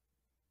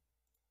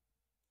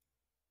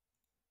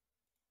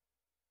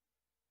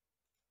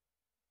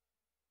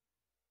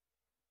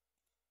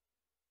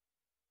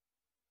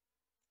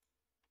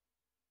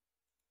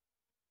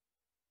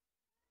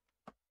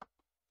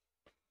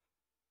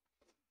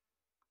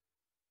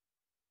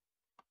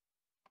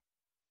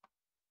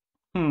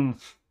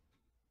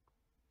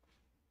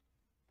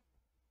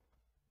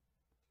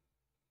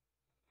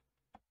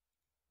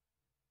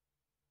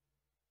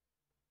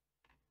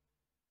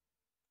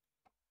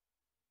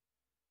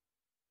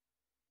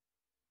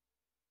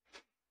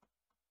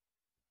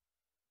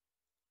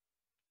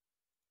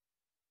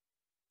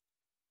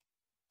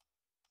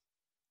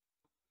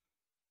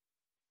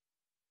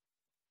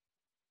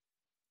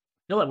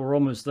 I feel like we're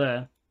almost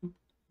there.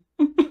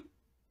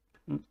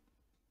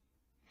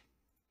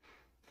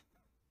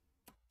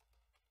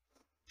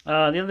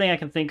 The other thing I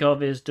can think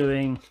of is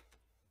doing...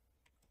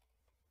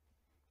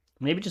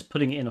 maybe just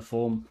putting it in a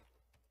form.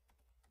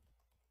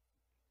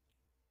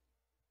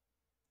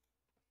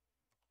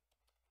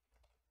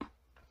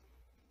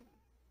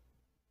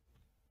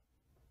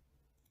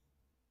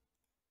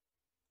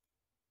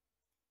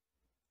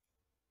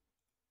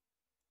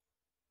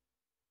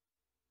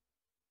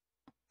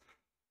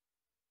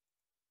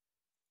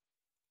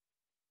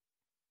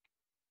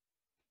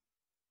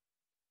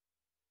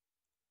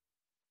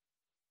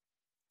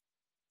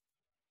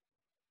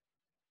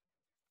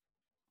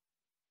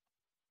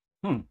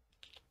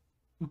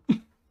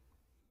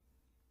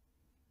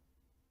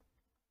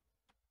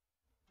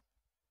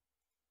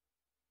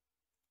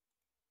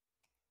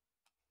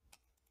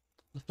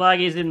 The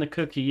flag is in the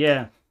cookie,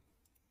 yeah.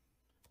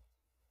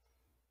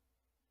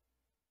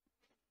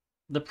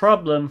 The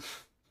problem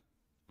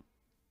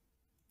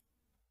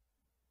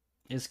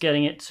is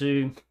getting it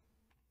to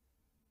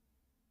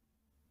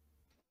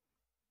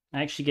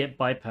actually get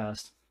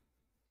bypassed.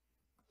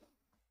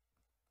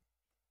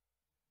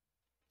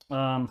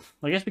 I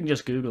guess we can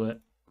just Google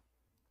it.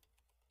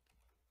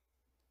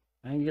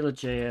 Angular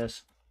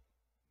JS.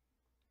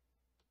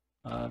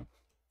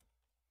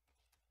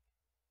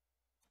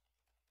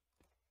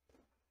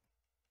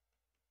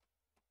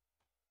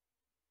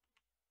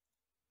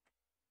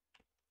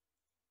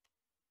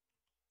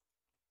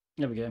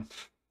 There we go.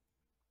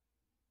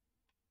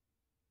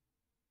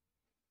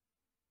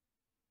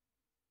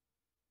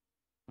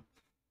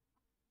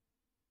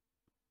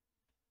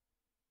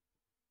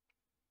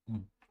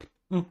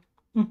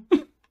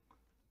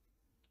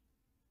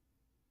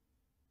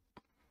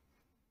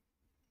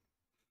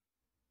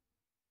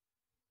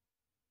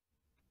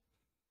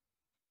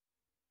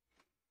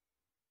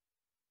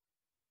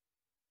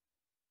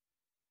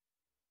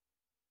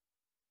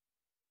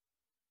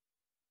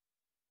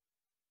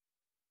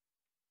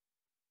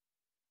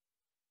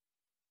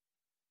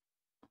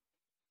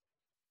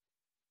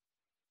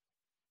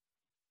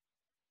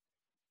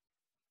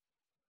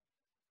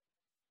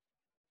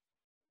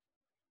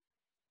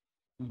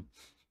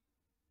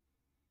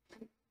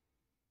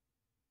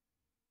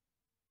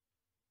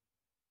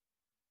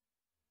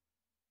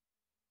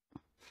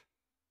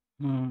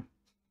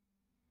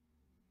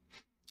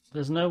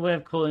 There's no way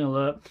of calling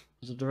alert.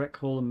 There's a direct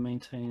call and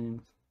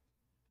maintaining.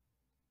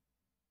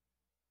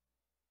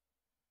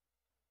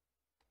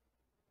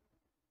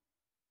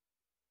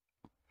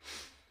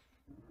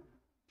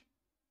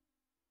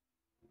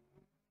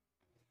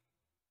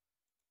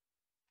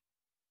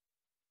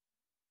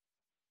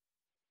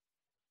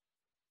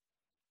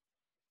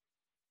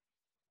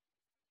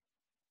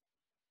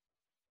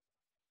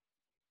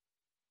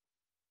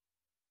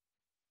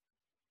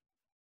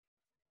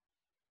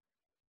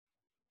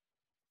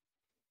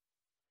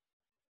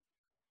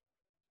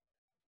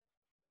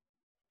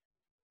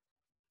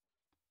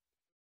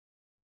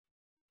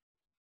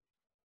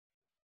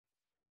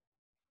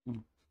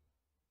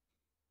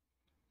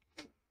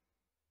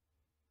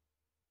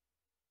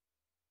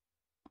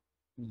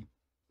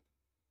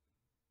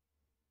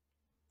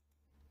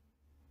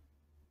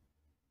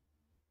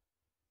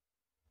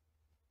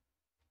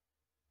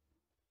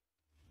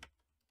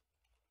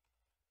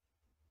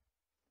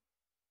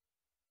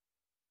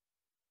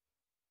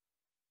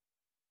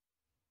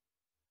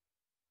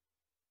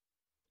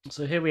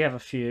 So here we have a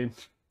few.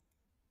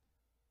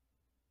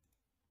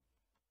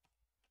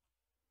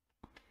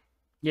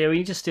 Yeah, we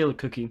need to steal a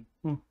cookie.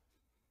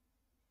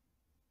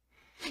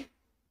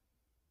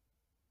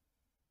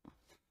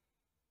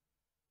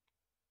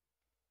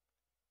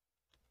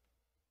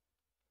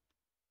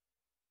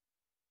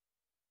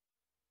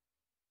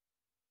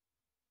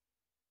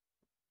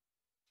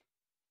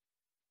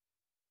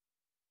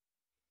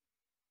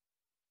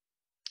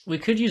 We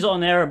could use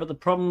on error, but the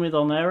problem with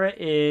on error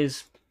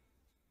is...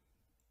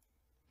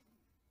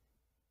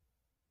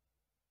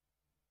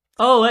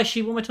 Oh,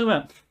 actually, what am I talking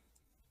about?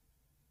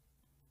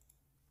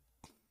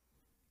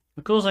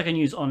 Of course I can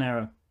use on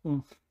error.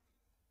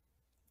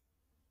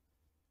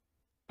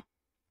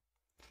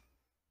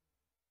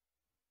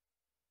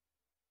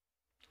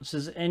 This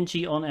is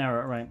ng on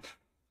error, right?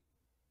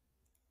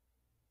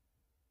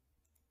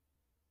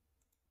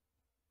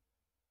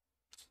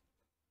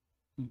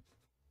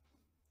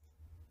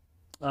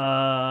 What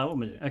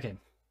am I doing? Okay.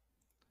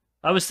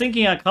 I was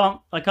thinking I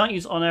can't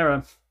use on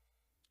error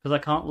because I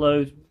can't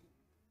load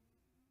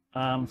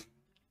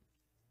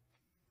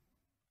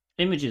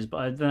images,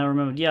 but then I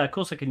remembered, yeah, of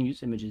course I can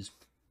use images.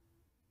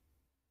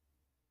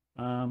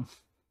 All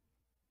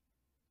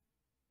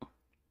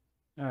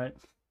right.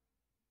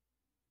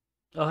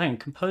 Oh, hang on.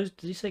 Composed.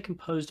 Did he say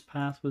composed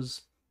path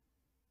was?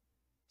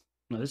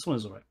 No, this one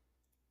is all right.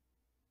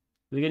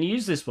 We're going to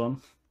use this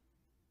one.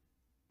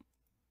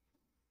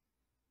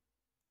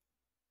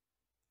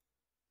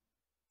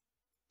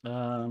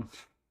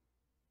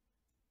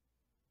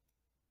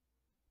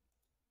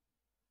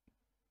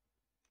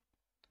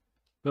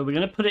 But we're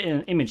going to put it in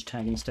an image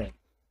tag instead.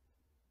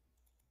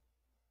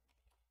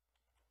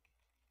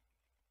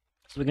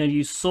 So we're going to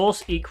use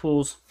source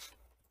equals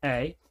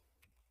A.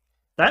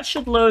 That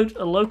should load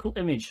a local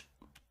image.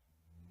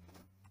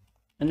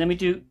 And then we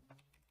do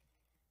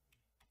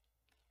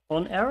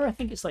on error. I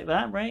think it's like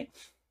that, right?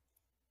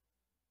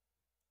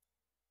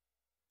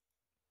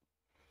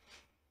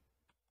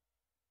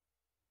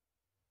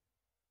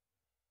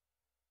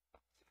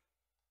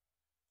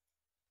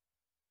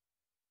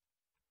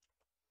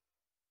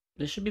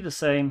 This should be the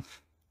same.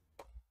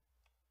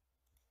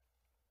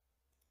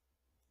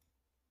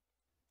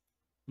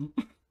 All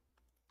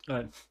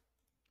right,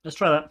 let's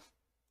try that.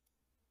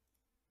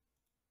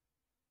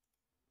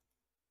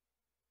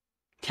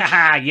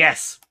 Haha,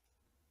 yes.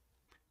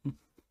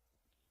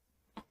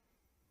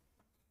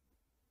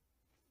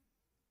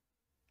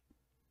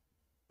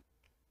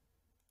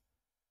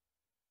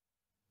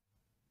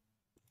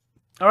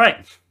 All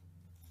right.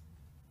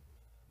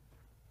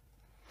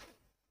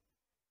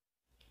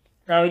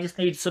 Now we just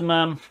need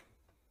some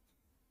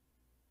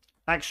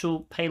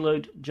actual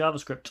payload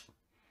JavaScript.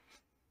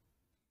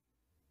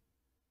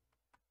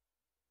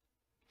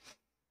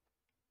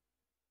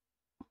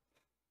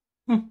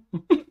 I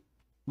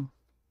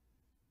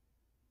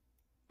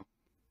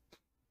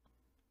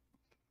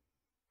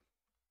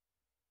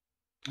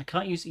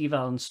can't use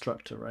eval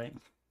instructor, right?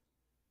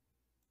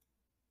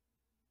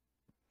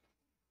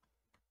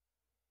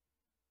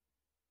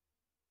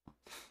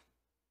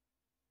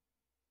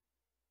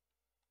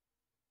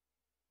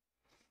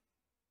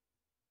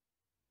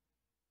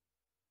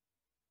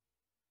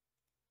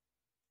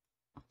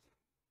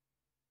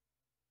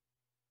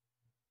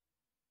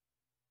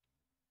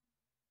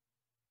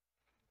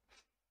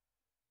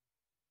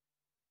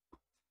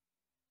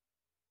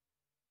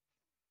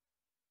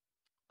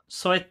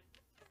 So I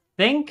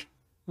think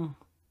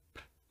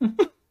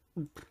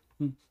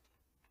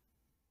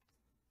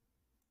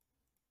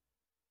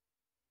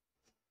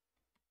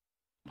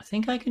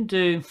I can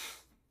do.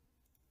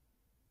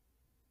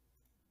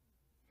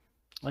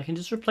 I can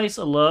just replace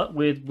alert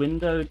with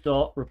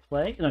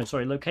window.replace. No,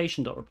 sorry,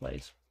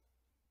 location.replace.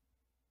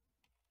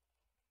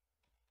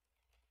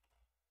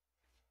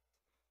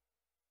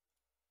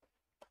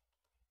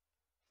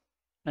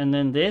 And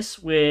then this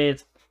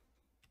with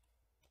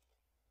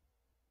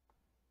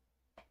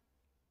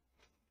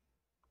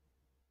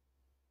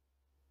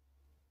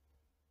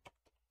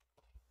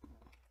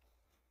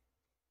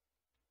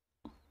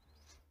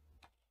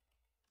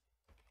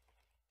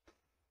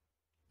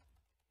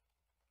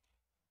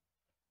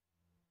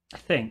I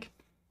think.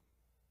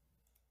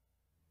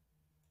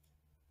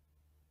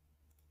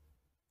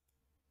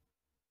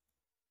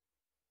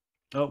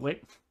 Oh,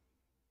 wait.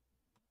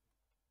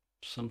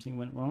 Something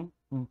went wrong.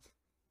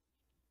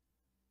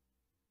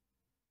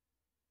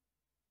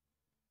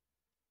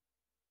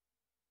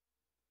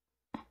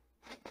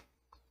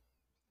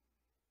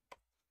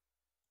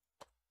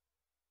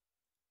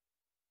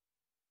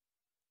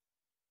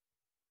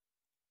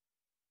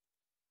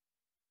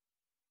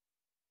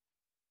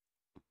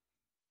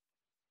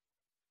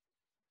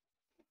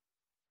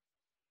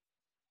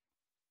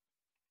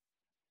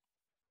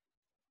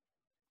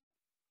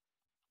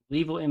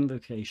 Leave or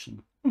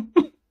invocation.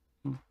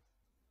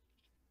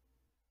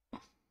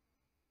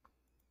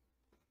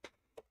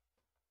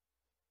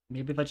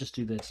 Maybe if I just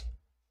do this.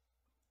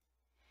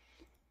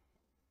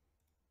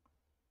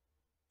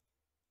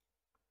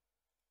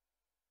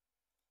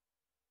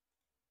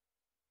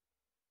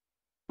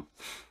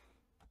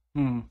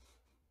 Hmm.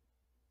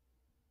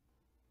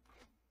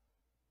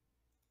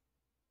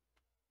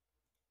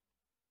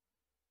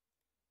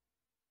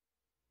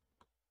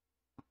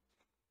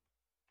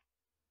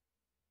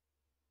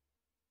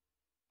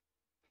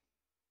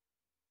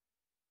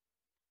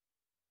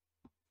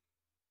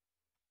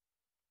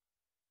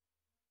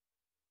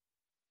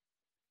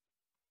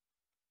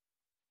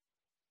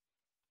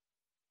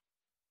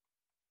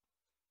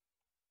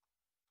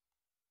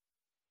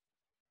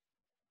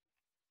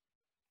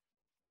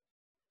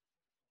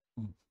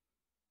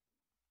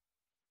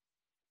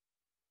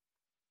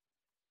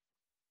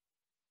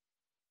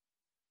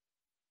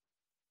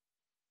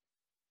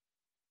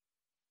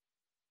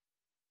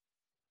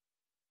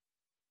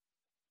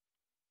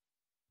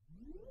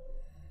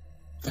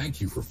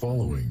 Thank you for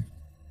following.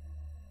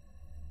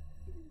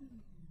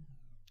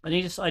 I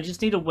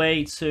just need a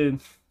way to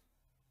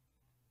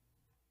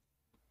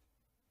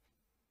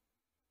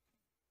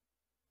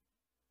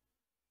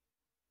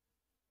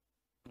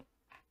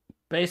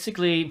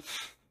basically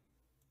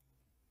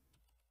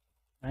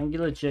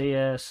Angular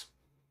JS.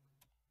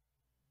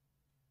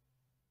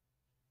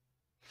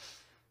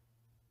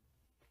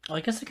 I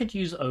guess I could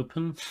use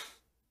open,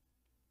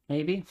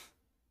 maybe.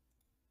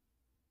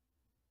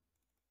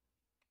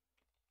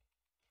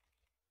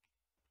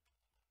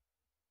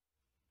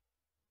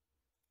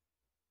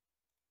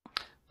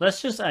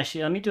 Let's just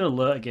actually, let me do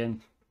alert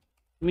again.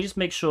 Let me just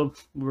make sure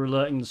we're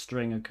alerting the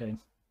string, okay.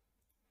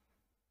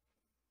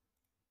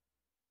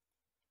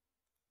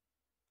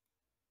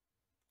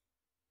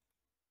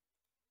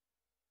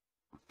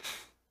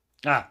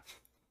 Ah.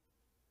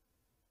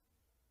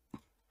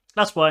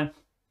 That's why.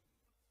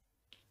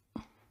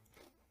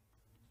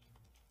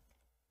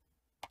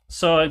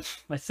 So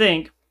I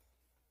think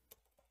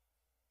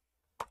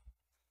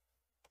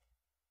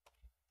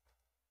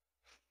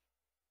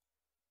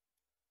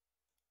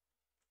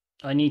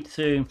I need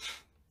to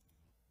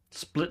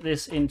split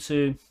this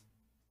into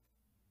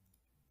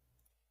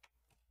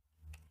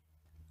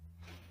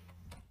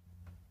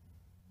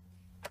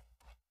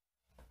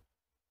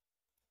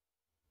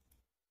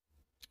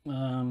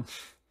I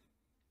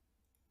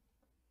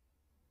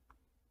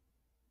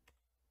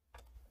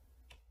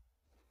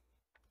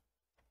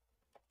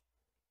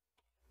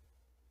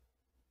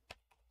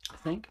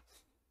think.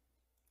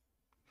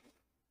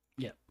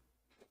 Yeah.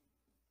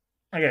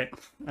 Okay.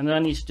 And then I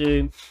need to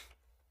do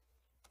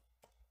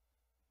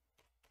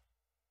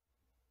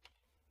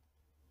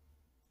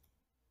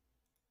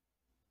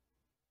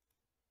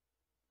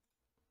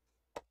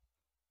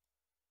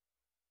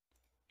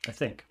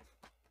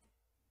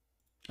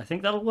I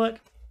think that'll work.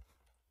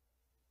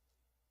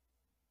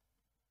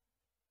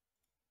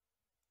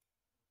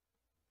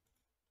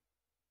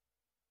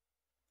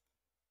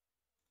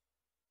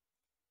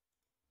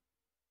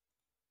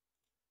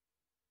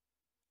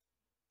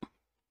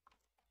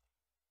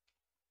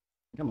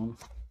 Come on.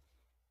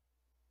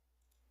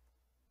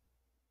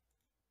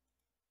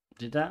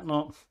 Did that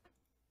not?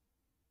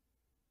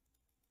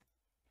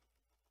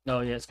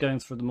 Oh yeah, it's going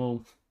through them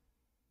all.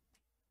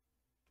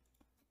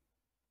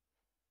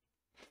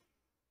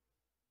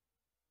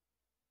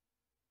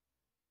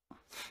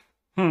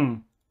 Hmm.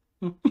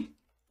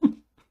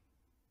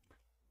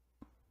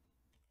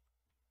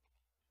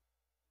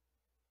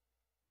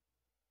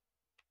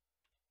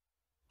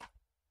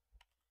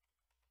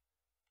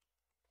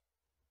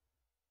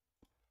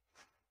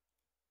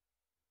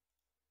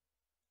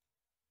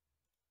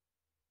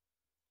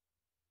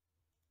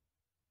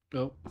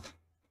 Oh.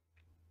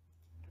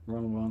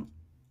 Wrong one.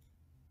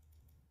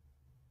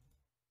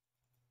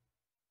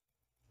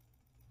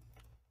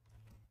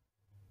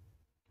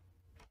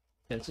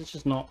 Yeah, it's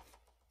just not.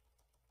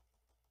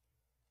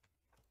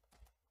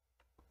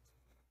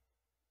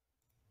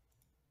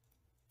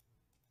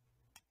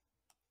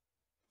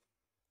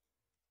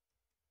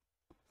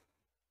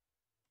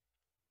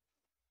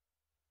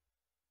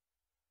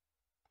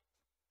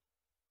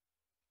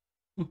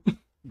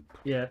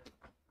 Yeah.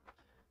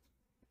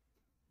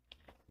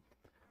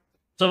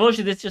 So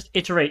unfortunately, this just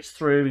iterates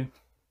through.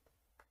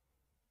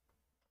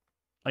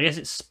 I guess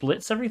it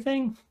splits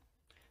everything,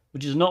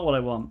 which is not what I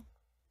want.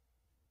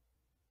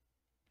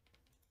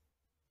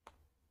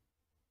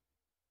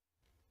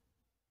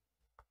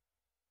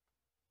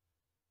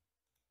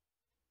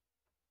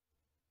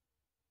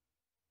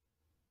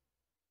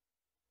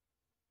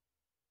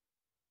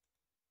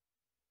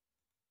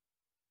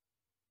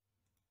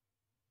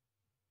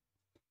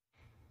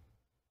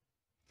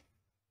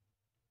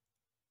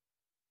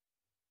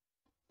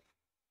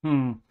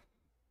 Hmm.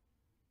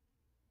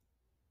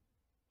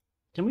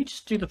 Can we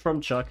just do the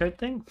from charcode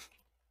thing?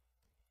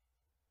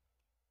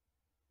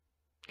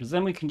 Because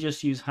then we can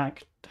just use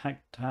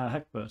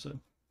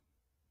hackverter.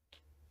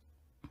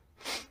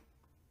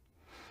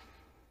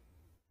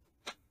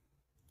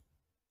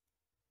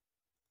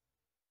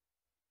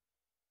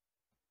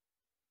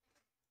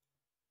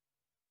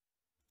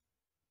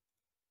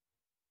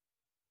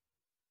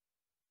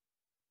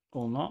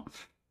 Or not.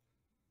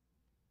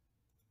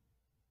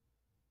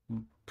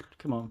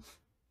 Come on.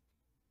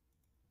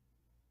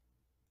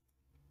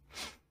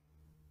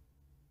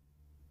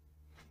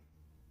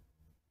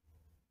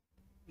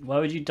 Why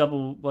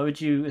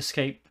would you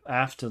escape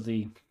after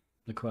the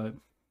quote?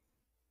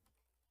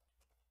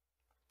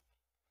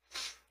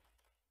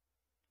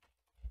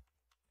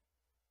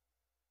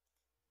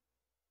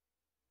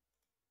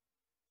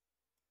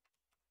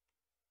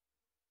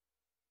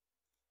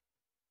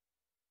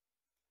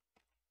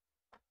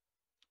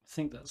 I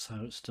think that's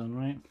how it's done,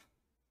 right?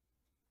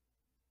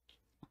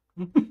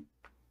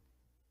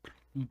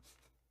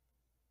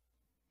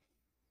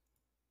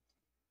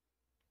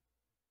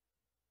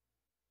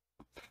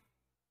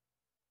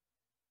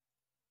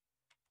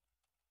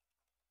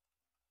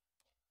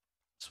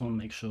 Just want to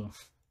make sure.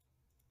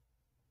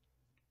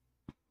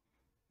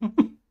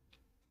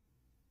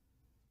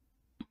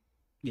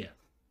 Yeah.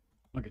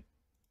 Okay.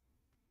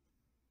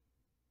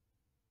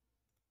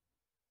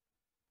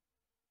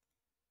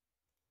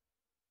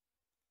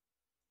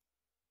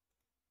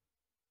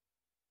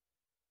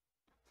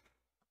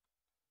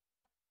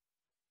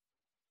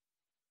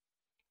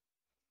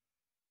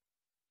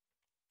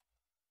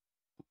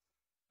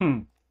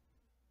 Hmm.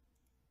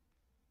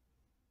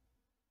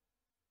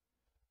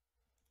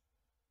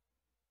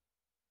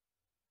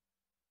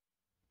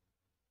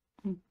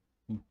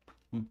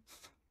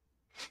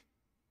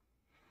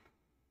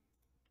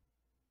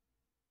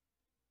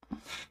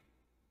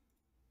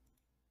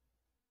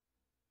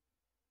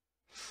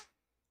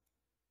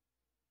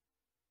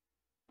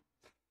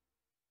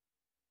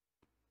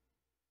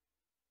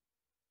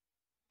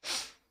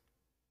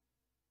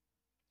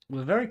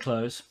 We're very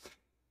close.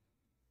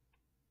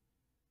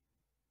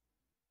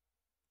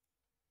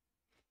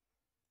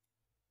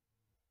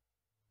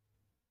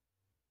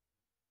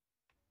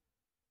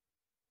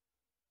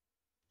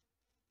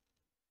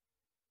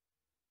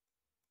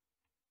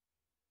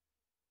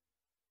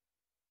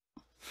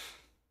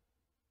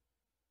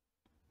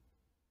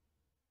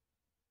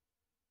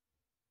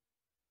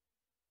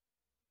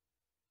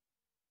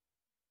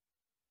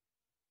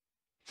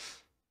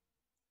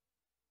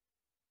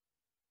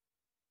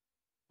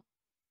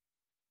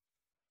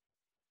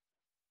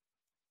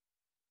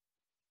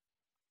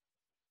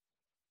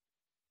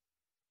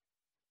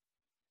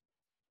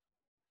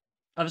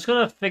 I've just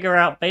got to figure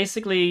out,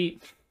 basically,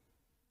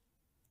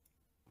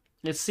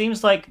 it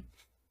seems like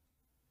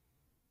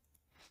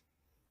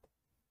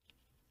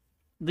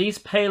these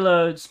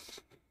payloads,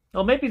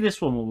 or maybe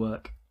this one will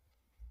work.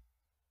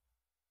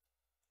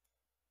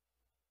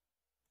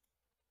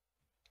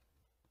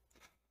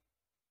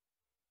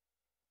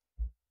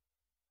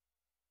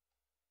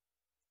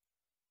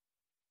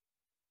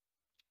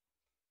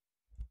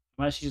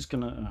 I'm actually just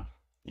gonna,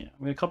 yeah, I'm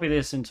gonna copy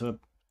this into a,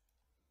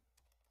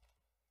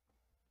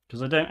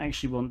 because I don't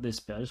actually want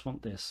this bit, I just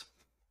want this.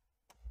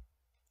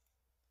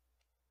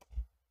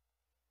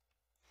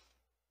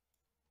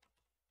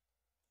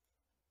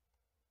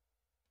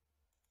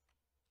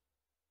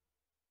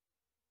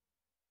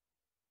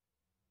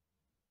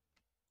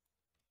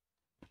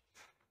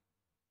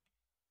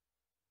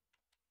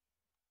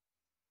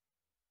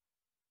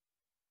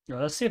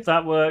 Right, let's see if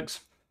that works.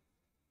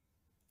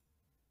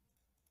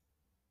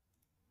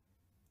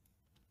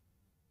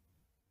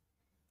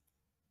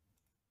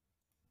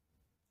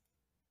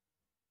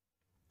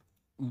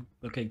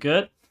 Okay,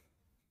 good.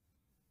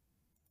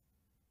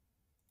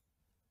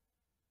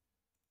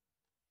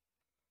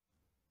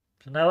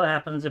 So now what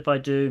happens if I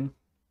do,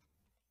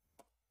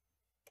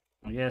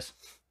 I guess,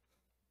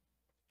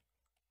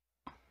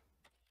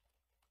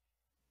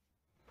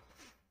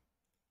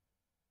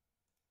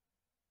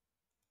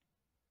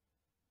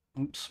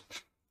 oops,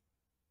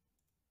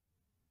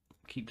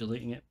 keep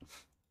deleting it.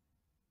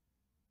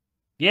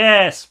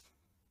 Yes!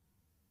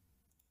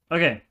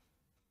 Okay.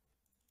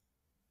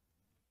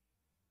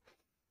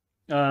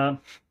 So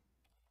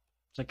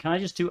can I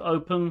just do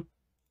open?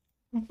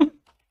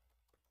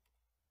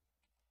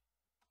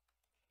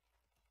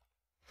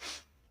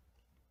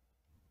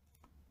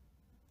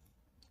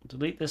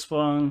 Delete this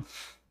one.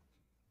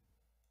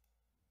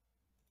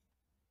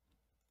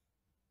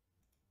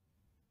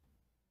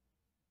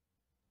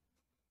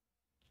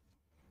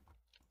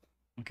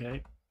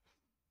 Okay.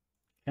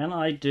 Can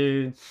I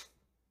do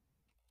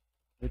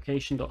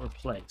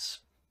location.replace?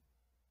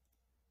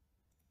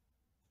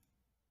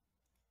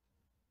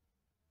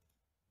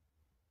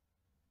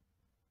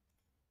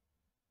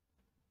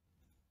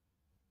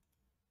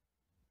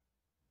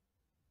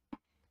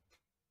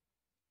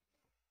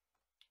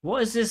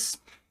 What is this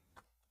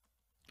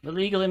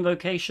illegal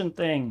invocation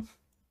thing?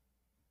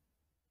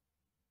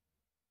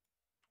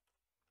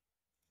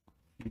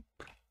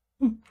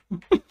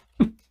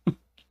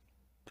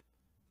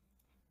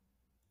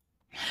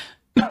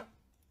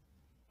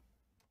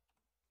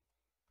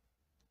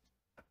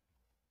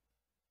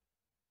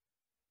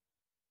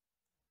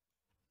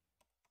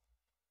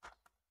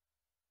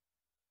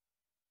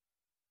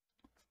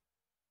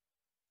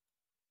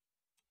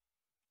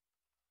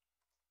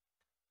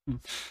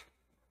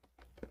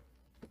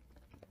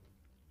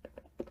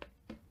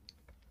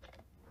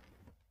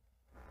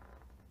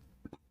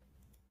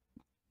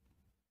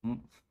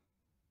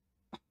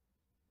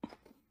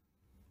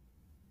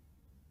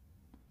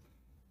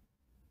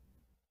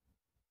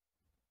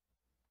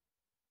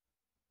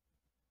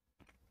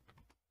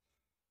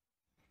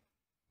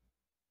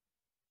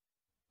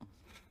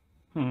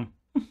 Hmm.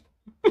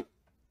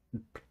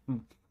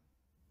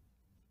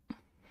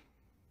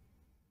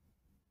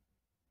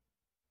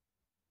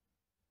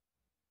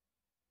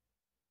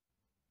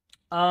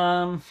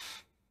 um.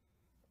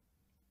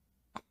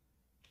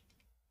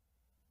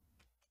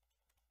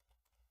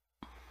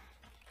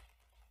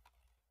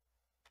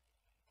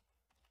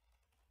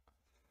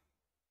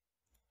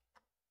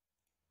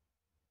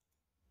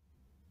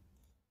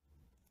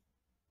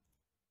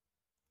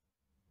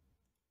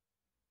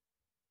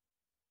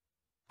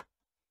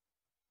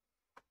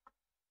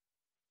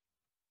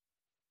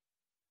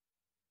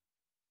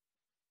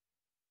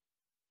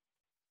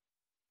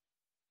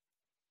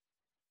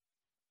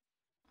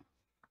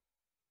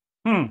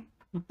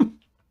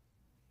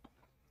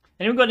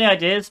 Anyone got any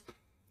ideas?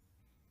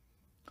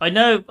 I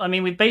know. I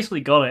mean, we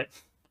basically got it.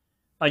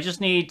 I just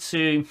need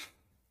to.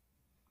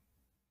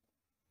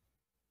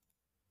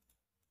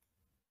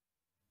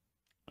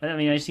 I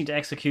mean, I just need to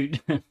execute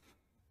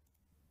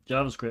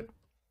JavaScript.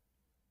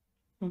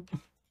 What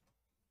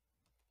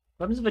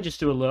happens if I just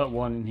do alert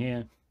 1 in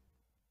here?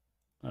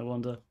 I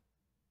wonder.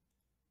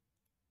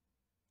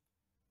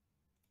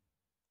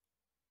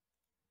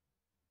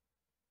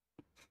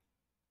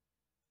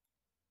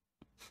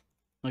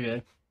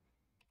 Okay.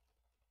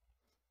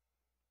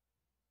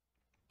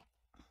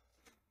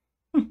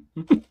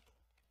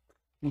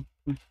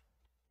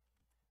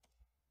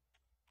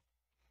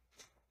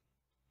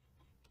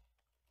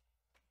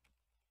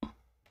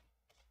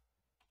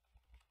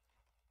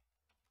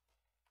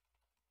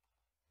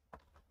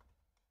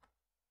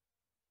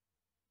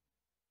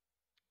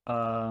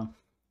 uh.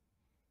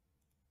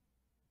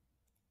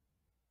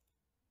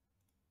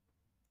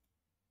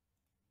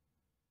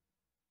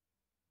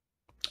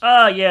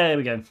 Yeah, there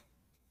we go. It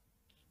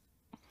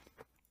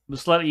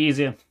was slightly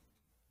easier.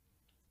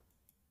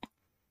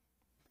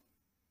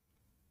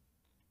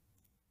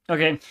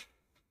 Okay.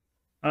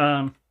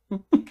 So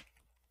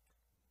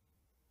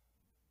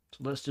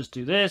let's just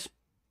do this.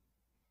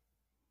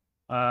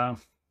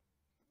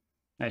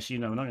 Actually,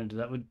 no, we're not going to do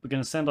that. We're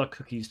going to send our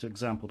cookies to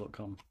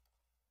example.com.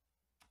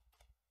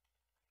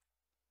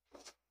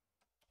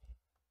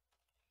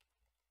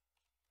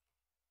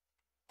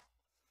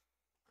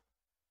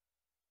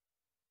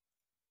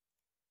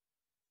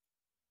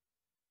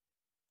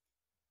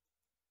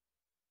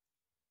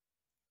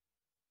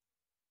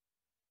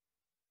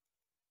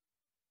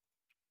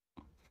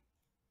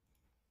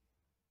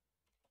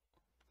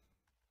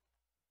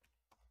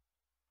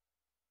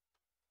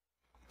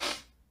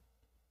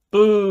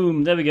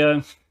 Boom! There we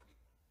go.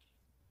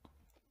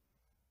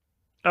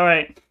 All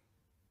right.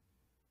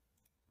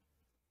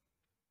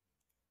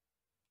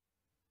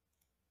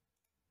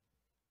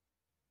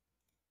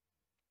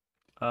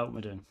 What am I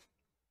doing?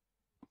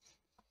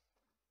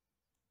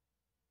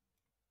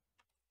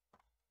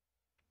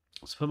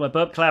 Let's put my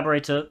burp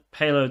collaborator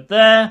payload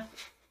there.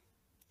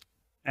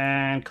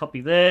 And copy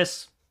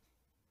this.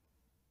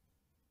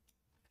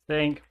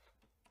 And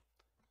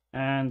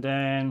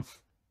then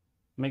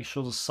make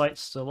sure the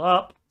site's still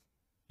up.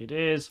 It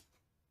is.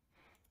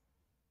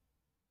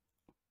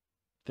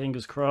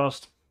 Fingers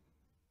crossed.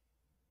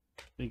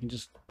 You can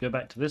just go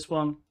back to this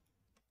one.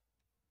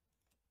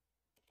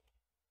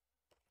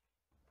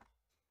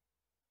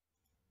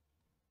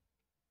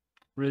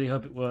 Really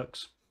hope it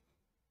works.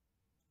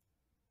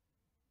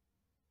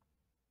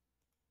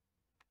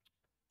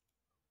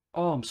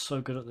 Oh, I'm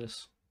so good at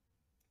this.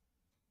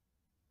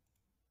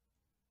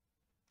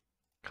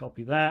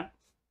 Copy that.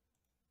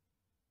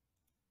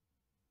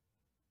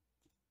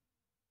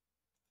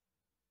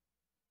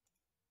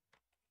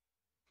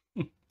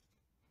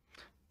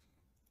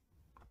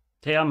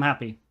 Okay, I'm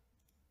happy.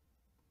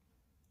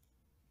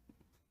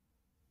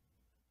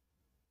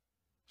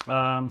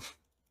 I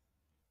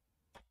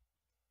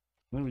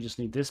think we just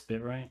need this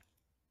bit, right?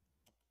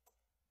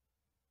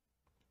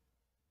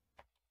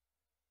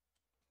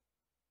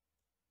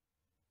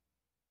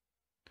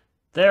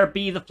 There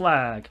be the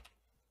flag.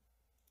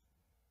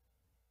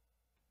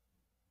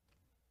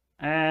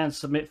 And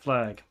submit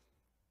flag.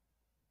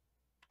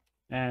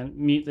 And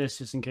mute this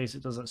just in case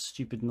it does that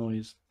stupid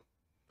noise.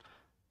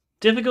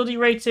 Difficulty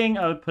rating,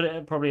 I would put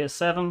it probably at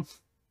 7.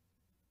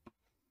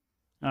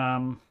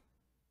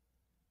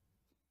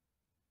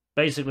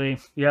 Basically,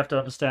 you have to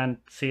understand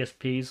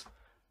CSPs,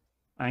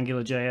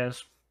 Angular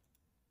JS.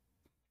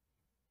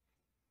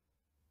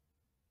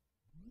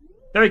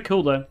 Very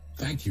cool, though.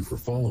 Thank you for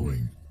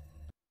following.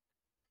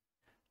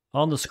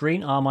 On the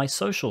screen are my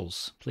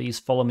socials. Please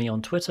follow me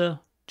on Twitter,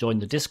 join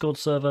the Discord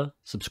server,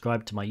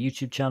 subscribe to my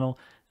YouTube channel,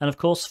 and of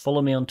course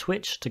follow me on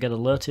Twitch to get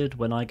alerted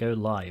when I go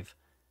live.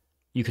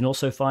 You can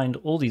also find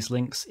all these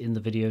links in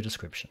the video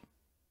description.